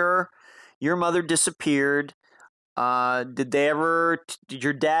after your mother disappeared, did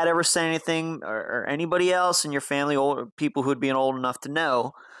your dad ever say anything, or anybody else in your family, people who'd been old enough to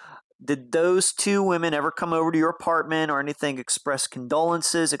know, Did those two women ever come over to your apartment or anything, express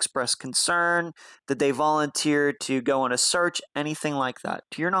condolences, express concern? Did they volunteer to go on a search? Anything like that,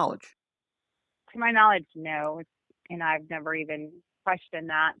 to your knowledge? To my knowledge, no. And I've never even questioned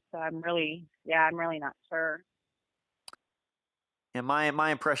that. So I'm really not sure. Yeah, my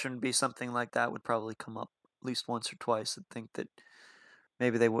impression would be something like that would probably come up at least once or twice. I think that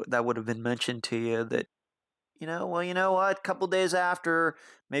maybe that would have been mentioned to you that, well, you know what? A couple days after,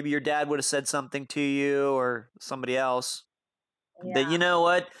 maybe your dad would have said something to you or somebody else that, Yeah. you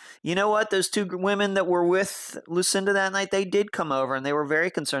know what? Those two women that were with Lucinda that night, they did come over and they were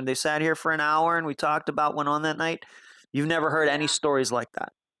very concerned. They sat here for an hour and we talked about what went on that night. You've never heard any stories like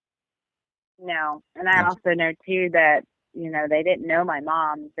that? No. And I No. also know too that, they didn't know my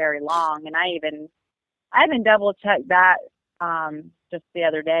mom very long. And I even double checked that just the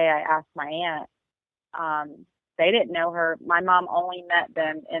other day. I asked my aunt. They didn't know her. My mom only met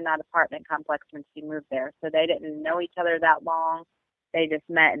them in that apartment complex when she moved there. So they didn't know each other that long. They just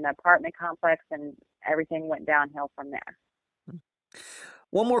met in the apartment complex and everything went downhill from there.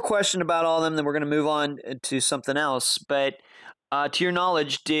 One more question about all of them, then we're going to move on to something else. But to your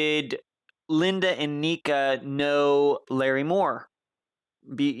knowledge, did Linda and Nika know Larry Moore?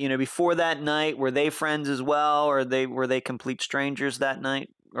 Before that night, were they friends as well, or were they complete strangers that night,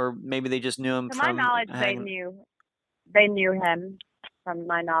 or maybe they just knew him To from my knowledge, hanging? they knew him to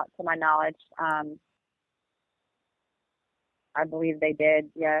my knowledge. I believe they did,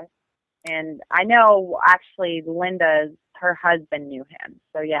 yes. And I know actually her husband knew him.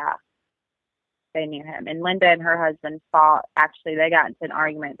 So yeah, they knew him. And Linda and her husband fought. Actually, they got into an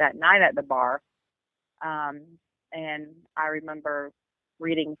argument that night at the bar. And I remember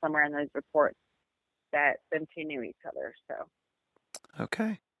reading somewhere in those reports that them two knew each other. So.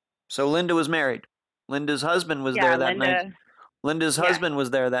 Okay. So Linda was married. Linda's husband was Yeah, there that night. Linda. Linda's Yeah. husband was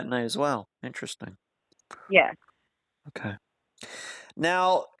there that night as well. Interesting. Yeah. Okay.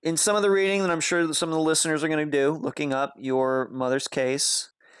 Now, in some of the reading that I'm sure that some of the listeners are going to do, looking up your mother's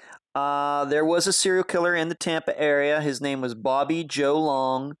case, there was a serial killer in the Tampa area. His name was Bobby Joe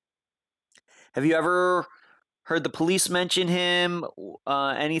Long. Have you ever heard the police mention him?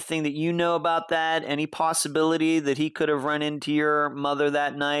 Anything that you know about that? Any possibility that he could have run into your mother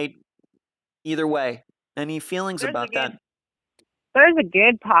that night? Either way, any feelings about that? There's a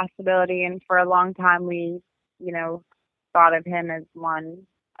good possibility, and for a long time we, thought of him as one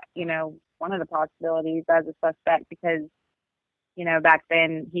of the possibilities as a suspect because, back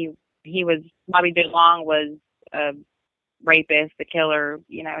then Bobby Joe Long was a rapist, a killer.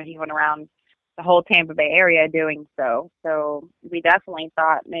 He went around the whole Tampa Bay area doing so. So we definitely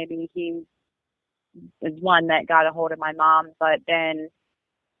thought maybe he is one that got a hold of my mom. But then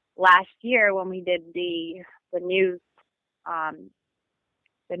last year when we did the news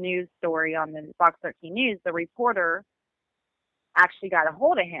story on the Fox 13 News, the reporter actually got a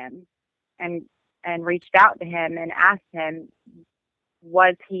hold of him and reached out to him and asked him,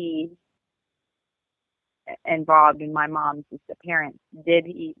 was he involved in my mom's disappearance?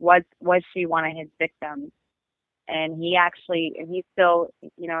 Was she one of his victims? And he's still,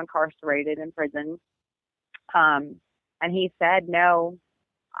 incarcerated in prison. And he said, no,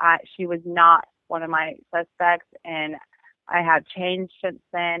 she was not one of my suspects, and I have changed since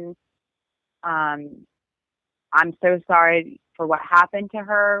then. I'm so sorry for what happened to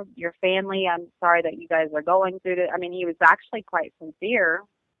her, your family. I'm sorry that you guys are going through it. I mean, he was actually quite sincere.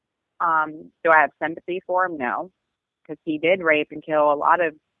 Do I have sympathy for him? No, because he did rape and kill a lot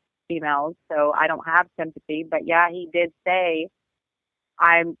of females, so I don't have sympathy. But yeah, he did say,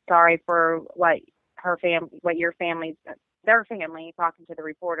 I'm sorry for what their family, talking to the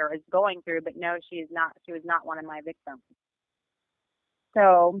reporter, is going through, but no, she was not one of my victims.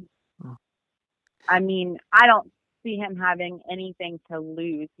 So, I mean, I don't see him having anything to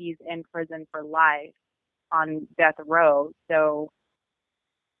lose. He's in prison for life on death row. So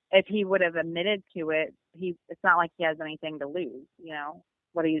if he would have admitted to it, it's not like he has anything to lose,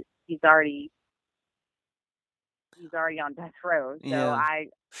 What he's already on death row. So Yeah,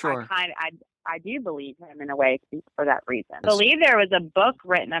 sure. I do believe him in a way for that reason. I believe there was a book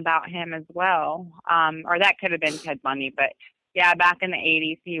written about him as well, or that could have been Ted Bundy. But yeah, back in the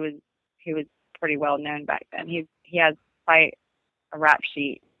 80s, he was pretty well known back then. He has quite a rap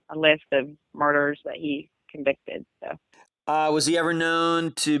sheet, a list of murders that he convicted. So. Was he ever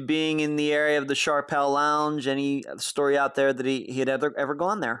known to being in the area of the Sharpell Lounge? Any story out there that he had ever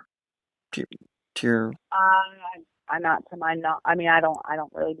gone there? To your... I'm not to my knowledge. I mean, I don't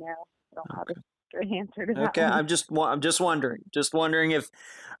really know. I don't have a straight answer to that. Okay, one. I'm just wondering if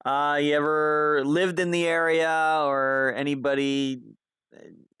he ever lived in the area or anybody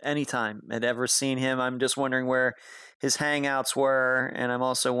anytime had ever seen him. I'm just wondering where his hangouts were, and I'm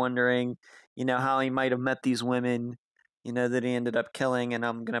also wondering, how he might have met these women, that he ended up killing. And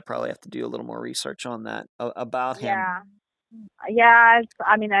I'm gonna probably have to do a little more research on that about him. Yeah. Yeah,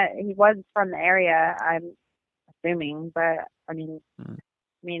 I mean, he was from the area, I'm assuming, but Mm.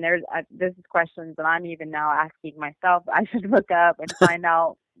 this is questions that I'm even now asking myself. I should look up and find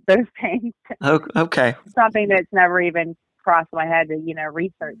out those things. Okay. Something that's never even crossed my head to,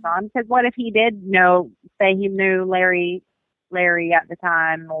 research on. Because what if he did know, say he knew Larry at the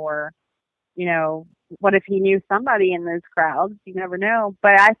time, or, what if he knew somebody in those crowds? You never know.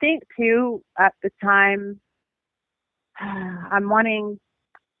 But I think too, at the time, I'm wanting,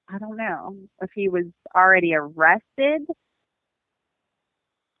 I don't know if he was already arrested,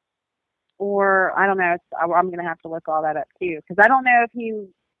 or I don't know. I'm going to have to look all that up too, because I don't know if he,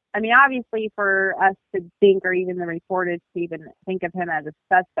 obviously for us to think, or even the reporters to even think of him as a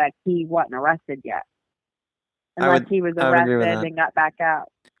suspect, he wasn't arrested yet, unless he was I would agree with arrested that. and got back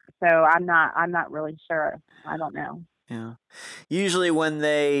out. So I'm not really sure. I don't know. Yeah. Usually when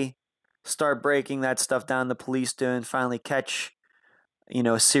they start breaking that stuff down, the police do, and finally catch,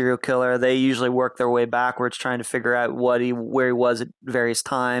 a serial killer, they usually work their way backwards, trying to figure out where he was at various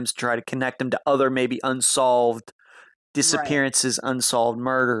times, try to connect him to other maybe unsolved disappearances, unsolved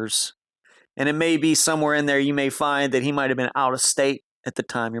murders. And it may be somewhere in there you may find that he might have been out of state at the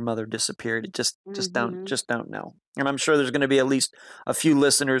time your mother disappeared. It just don't know. And I'm sure there's going to be at least a few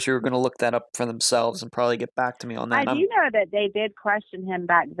listeners who are going to look that up for themselves and probably get back to me on that. I do know that they did question him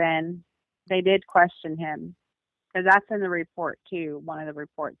back then. They did question him, because that's in the report too. One of the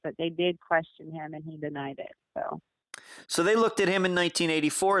reports, that they did question him and he denied it. So they looked at him in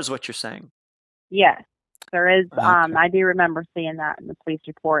 1984, is what you're saying? Yes, there is. Okay. I do remember seeing that in the police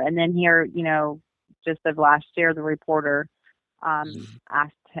report. And then here, just of last year, the reporter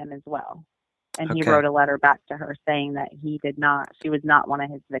asked him as well. And he wrote a letter back to her saying that she was not one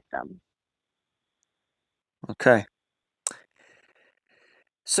of his victims. Okay.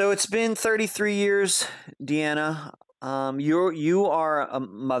 So it's been 33 years, Deanna. You are a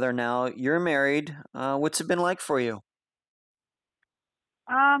mother now. You're married. What's it been like for you?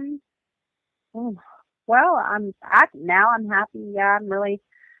 Well, I'm happy. Yeah,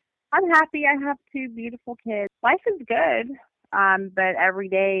 I'm happy. I have two beautiful kids. Life is good. But every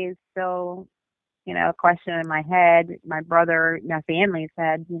day is still, a question in my head. My brother, my family's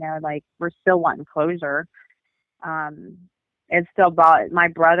head, like, we're still wanting closure. It's still about my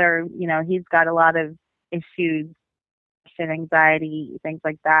brother, he's got a lot of issues, anxiety, things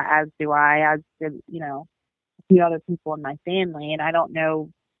like that, as do I, as do, a few other people in my family. And I don't know.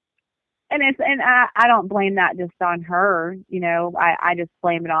 And I don't blame that just on her, I just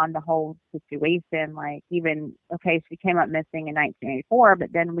blame it on the whole situation. Like, even, okay, she came up missing in 1984,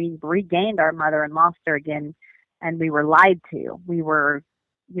 but then we regained our mother and lost her again, and we were lied to. We were,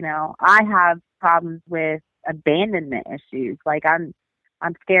 I have problems with abandonment issues. Like, I'm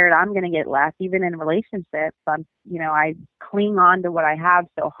scared I'm going to get left, even in relationships. I cling on to what I have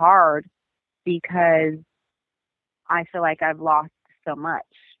so hard because I feel like I've lost so much.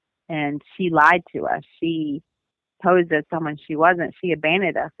 And she lied to us. She posed as someone she wasn't. She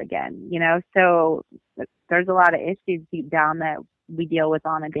abandoned us again, So there's a lot of issues deep down that we deal with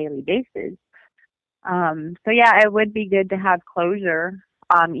on a daily basis. So yeah, it would be good to have closure.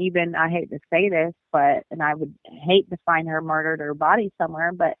 Even, I hate to say this, and I would hate to find her murdered or body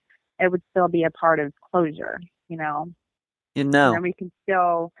somewhere, but it would still be a part of closure, And then we can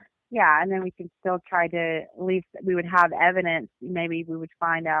still, and then we can still try to, at least we would have evidence. Maybe we would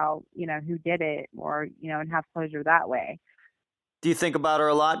find out, who did it, or, and have closure that way. Do you think about her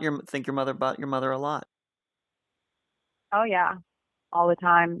a lot? Think about your mother a lot? Oh yeah, all the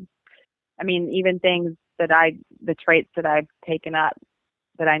time. Even things the traits that I've taken up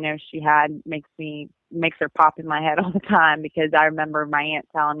that I know she had makes her pop in my head all the time, because I remember my aunt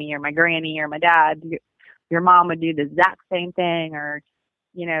telling me, or my granny, or my dad, your mom would do the exact same thing, or,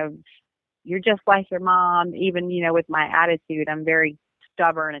 you're just like your mom. Even, with my attitude, I'm very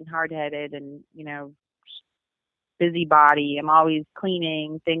stubborn and hard-headed and, busybody. I'm always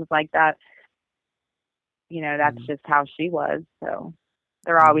cleaning, things like that. That's just how she was. So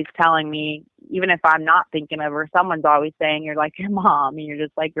they're always telling me, even if I'm not thinking of her, someone's always saying, you're like your mom, and you're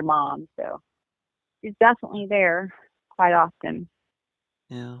just like your mom. So she's definitely there quite often.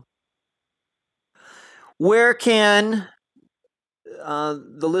 Yeah. Where can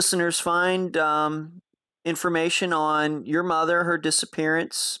the listeners find information on your mother, her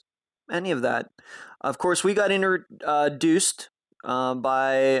disappearance, any of that? Of course, we got introduced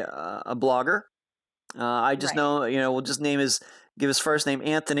by a blogger. I just know, we'll just name his give his first name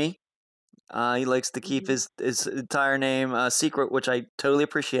Anthony. He likes to keep his entire name secret, which I totally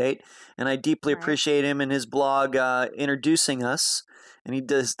appreciate. And I deeply appreciate him and his blog introducing us. And he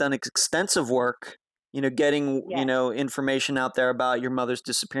has done extensive work, getting, information out there about your mother's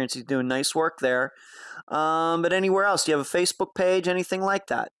disappearance. He's doing nice work there. But anywhere else, do you have a Facebook page, anything like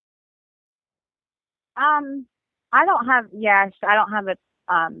that? I don't have a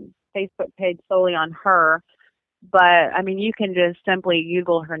Facebook page solely on her, but I mean, you can just simply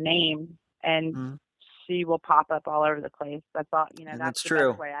Google her name and she will pop up all over the place. That's all, that's the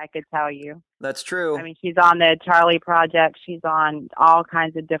true. Best way I could tell you. That's true. I mean, she's on the Charlie Project. She's on all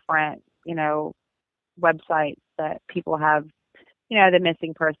kinds of different, websites that people have, the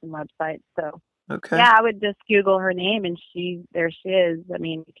missing person website. So okay. Yeah, I would just Google her name and there she is. I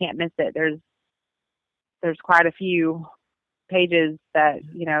mean, you can't miss it. There's quite a few pages that,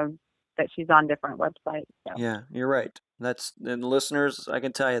 that she's on different websites. So. Yeah, you're right. And listeners, I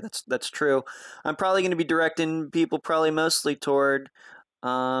can tell you that's true. I'm probably going to be directing people mostly toward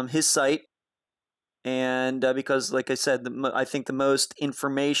his site. And because, like I said, I think the most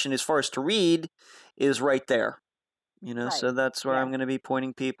information as far as to read is right there. Right. So that's where I'm going to be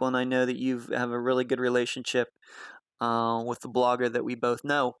pointing people. And I know that you have a really good relationship with the blogger that we both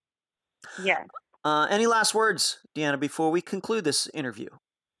know. Yeah. Any last words, Deanna, before we conclude this interview?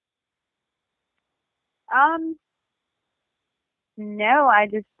 No, I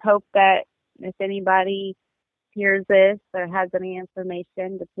just hope that if anybody hears this or has any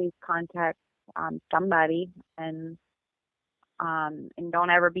information, to please contact somebody and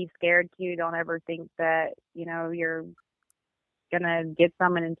don't ever be scared to. Don't ever think that, you're gonna get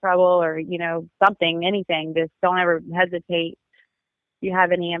someone in trouble or, anything. Just don't ever hesitate if you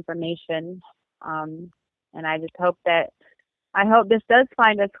have any information. And I just hope this does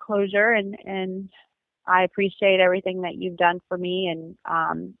find us closure, and I appreciate everything that you've done for me, and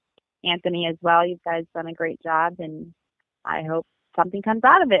Anthony as well. You guys done a great job, and I hope something comes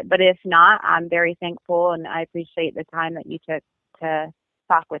out of it. But if not, I'm very thankful, and I appreciate the time that you took to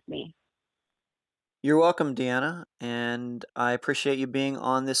talk with me. You're welcome, Deanna, and I appreciate you being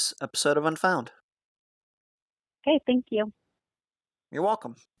on this episode of Unfound. Okay, thank you. You're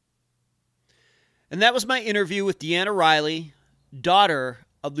welcome. And that was my interview with Deanna Riley, daughter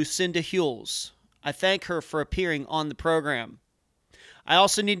of Lucinda Hules. I thank her for appearing on the program. I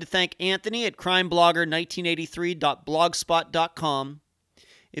also need to thank Anthony at crimeblogger1983.blogspot.com.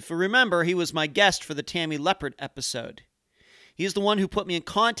 If you remember, he was my guest for the Tammy Leppard episode. He is the one who put me in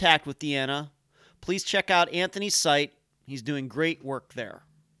contact with Deanna. Please check out Anthony's site. He's doing great work there.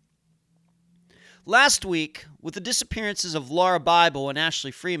 Last week, with the disappearances of Laura Bible and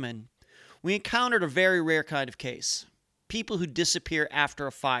Ashley Freeman, we encountered a very rare kind of case. People who disappear after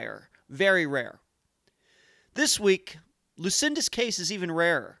a fire. Very rare. This week, Lucinda's case is even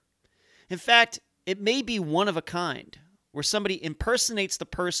rarer. In fact, it may be one of a kind, where somebody impersonates the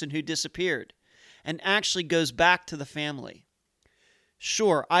person who disappeared and actually goes back to the family.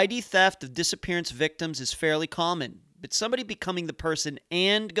 Sure, ID theft of disappearance victims is fairly common, but somebody becoming the person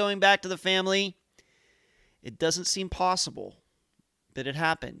and going back to the family, it doesn't seem possible, but it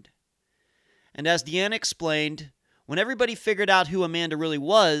happened. And as Deanna explained, when everybody figured out who Amanda really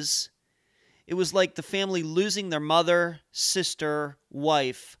was, it was like the family losing their mother, sister,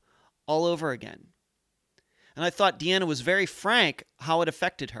 wife all over again. And I thought Deanna was very frank how it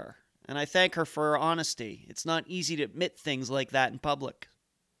affected her. And I thank her for her honesty. It's not easy to admit things like that in public.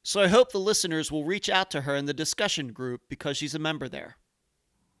 So I hope the listeners will reach out to her in the discussion group because she's a member there.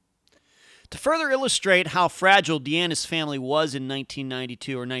 To further illustrate how fragile Deanna's family was in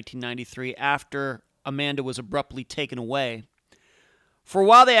 1992 or 1993 after Amanda was abruptly taken away, for a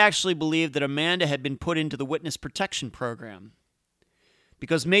while they actually believed that Amanda had been put into the witness protection program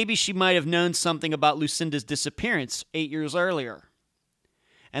because maybe she might have known something about Lucinda's disappearance 8 years earlier.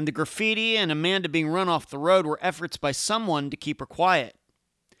 And the graffiti and Amanda being run off the road were efforts by someone to keep her quiet.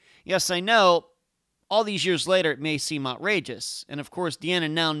 Yes, I know, all these years later it may seem outrageous, and of course Deanna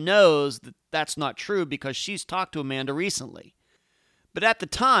now knows that that's not true because she's talked to Amanda recently. But at the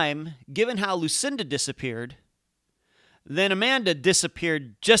time, given how Lucinda disappeared, then Amanda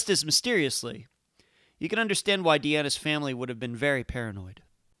disappeared just as mysteriously. You can understand why Deanna's family would have been very paranoid.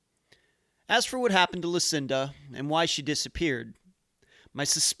 As for what happened to Lucinda and why she disappeared, my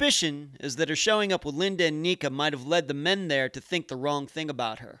suspicion is that her showing up with Linda and Nika might have led the men there to think the wrong thing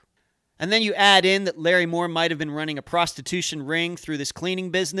about her. And then you add in that Larry Moore might have been running a prostitution ring through this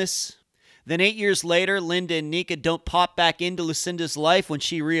cleaning business. Then 8 years later, Linda and Nika don't pop back into Lucinda's life when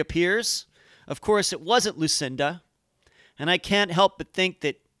she reappears. Of course, it wasn't Lucinda. And I can't help but think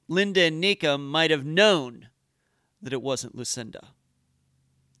that Linda and Nika might have known that it wasn't Lucinda.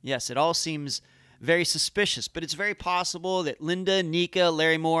 Yes, it all seems very suspicious, but it's very possible that Linda, Nika,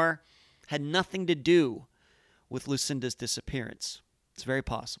 Larry Moore had nothing to do with Lucinda's disappearance. It's very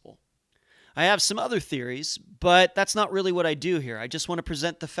possible. I have some other theories, but that's not really what I do here. I just want to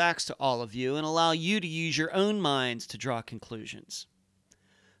present the facts to all of you and allow you to use your own minds to draw conclusions.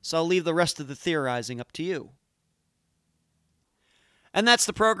 So I'll leave the rest of the theorizing up to you. And that's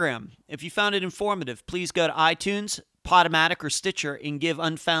the program. If you found it informative, please go to iTunes, Podomatic, or Stitcher and give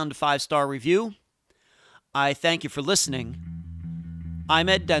Unfound a 5-star review. I thank you for listening. I'm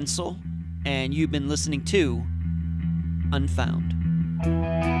Ed Densel, and you've been listening to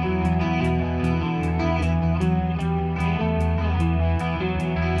Unfound.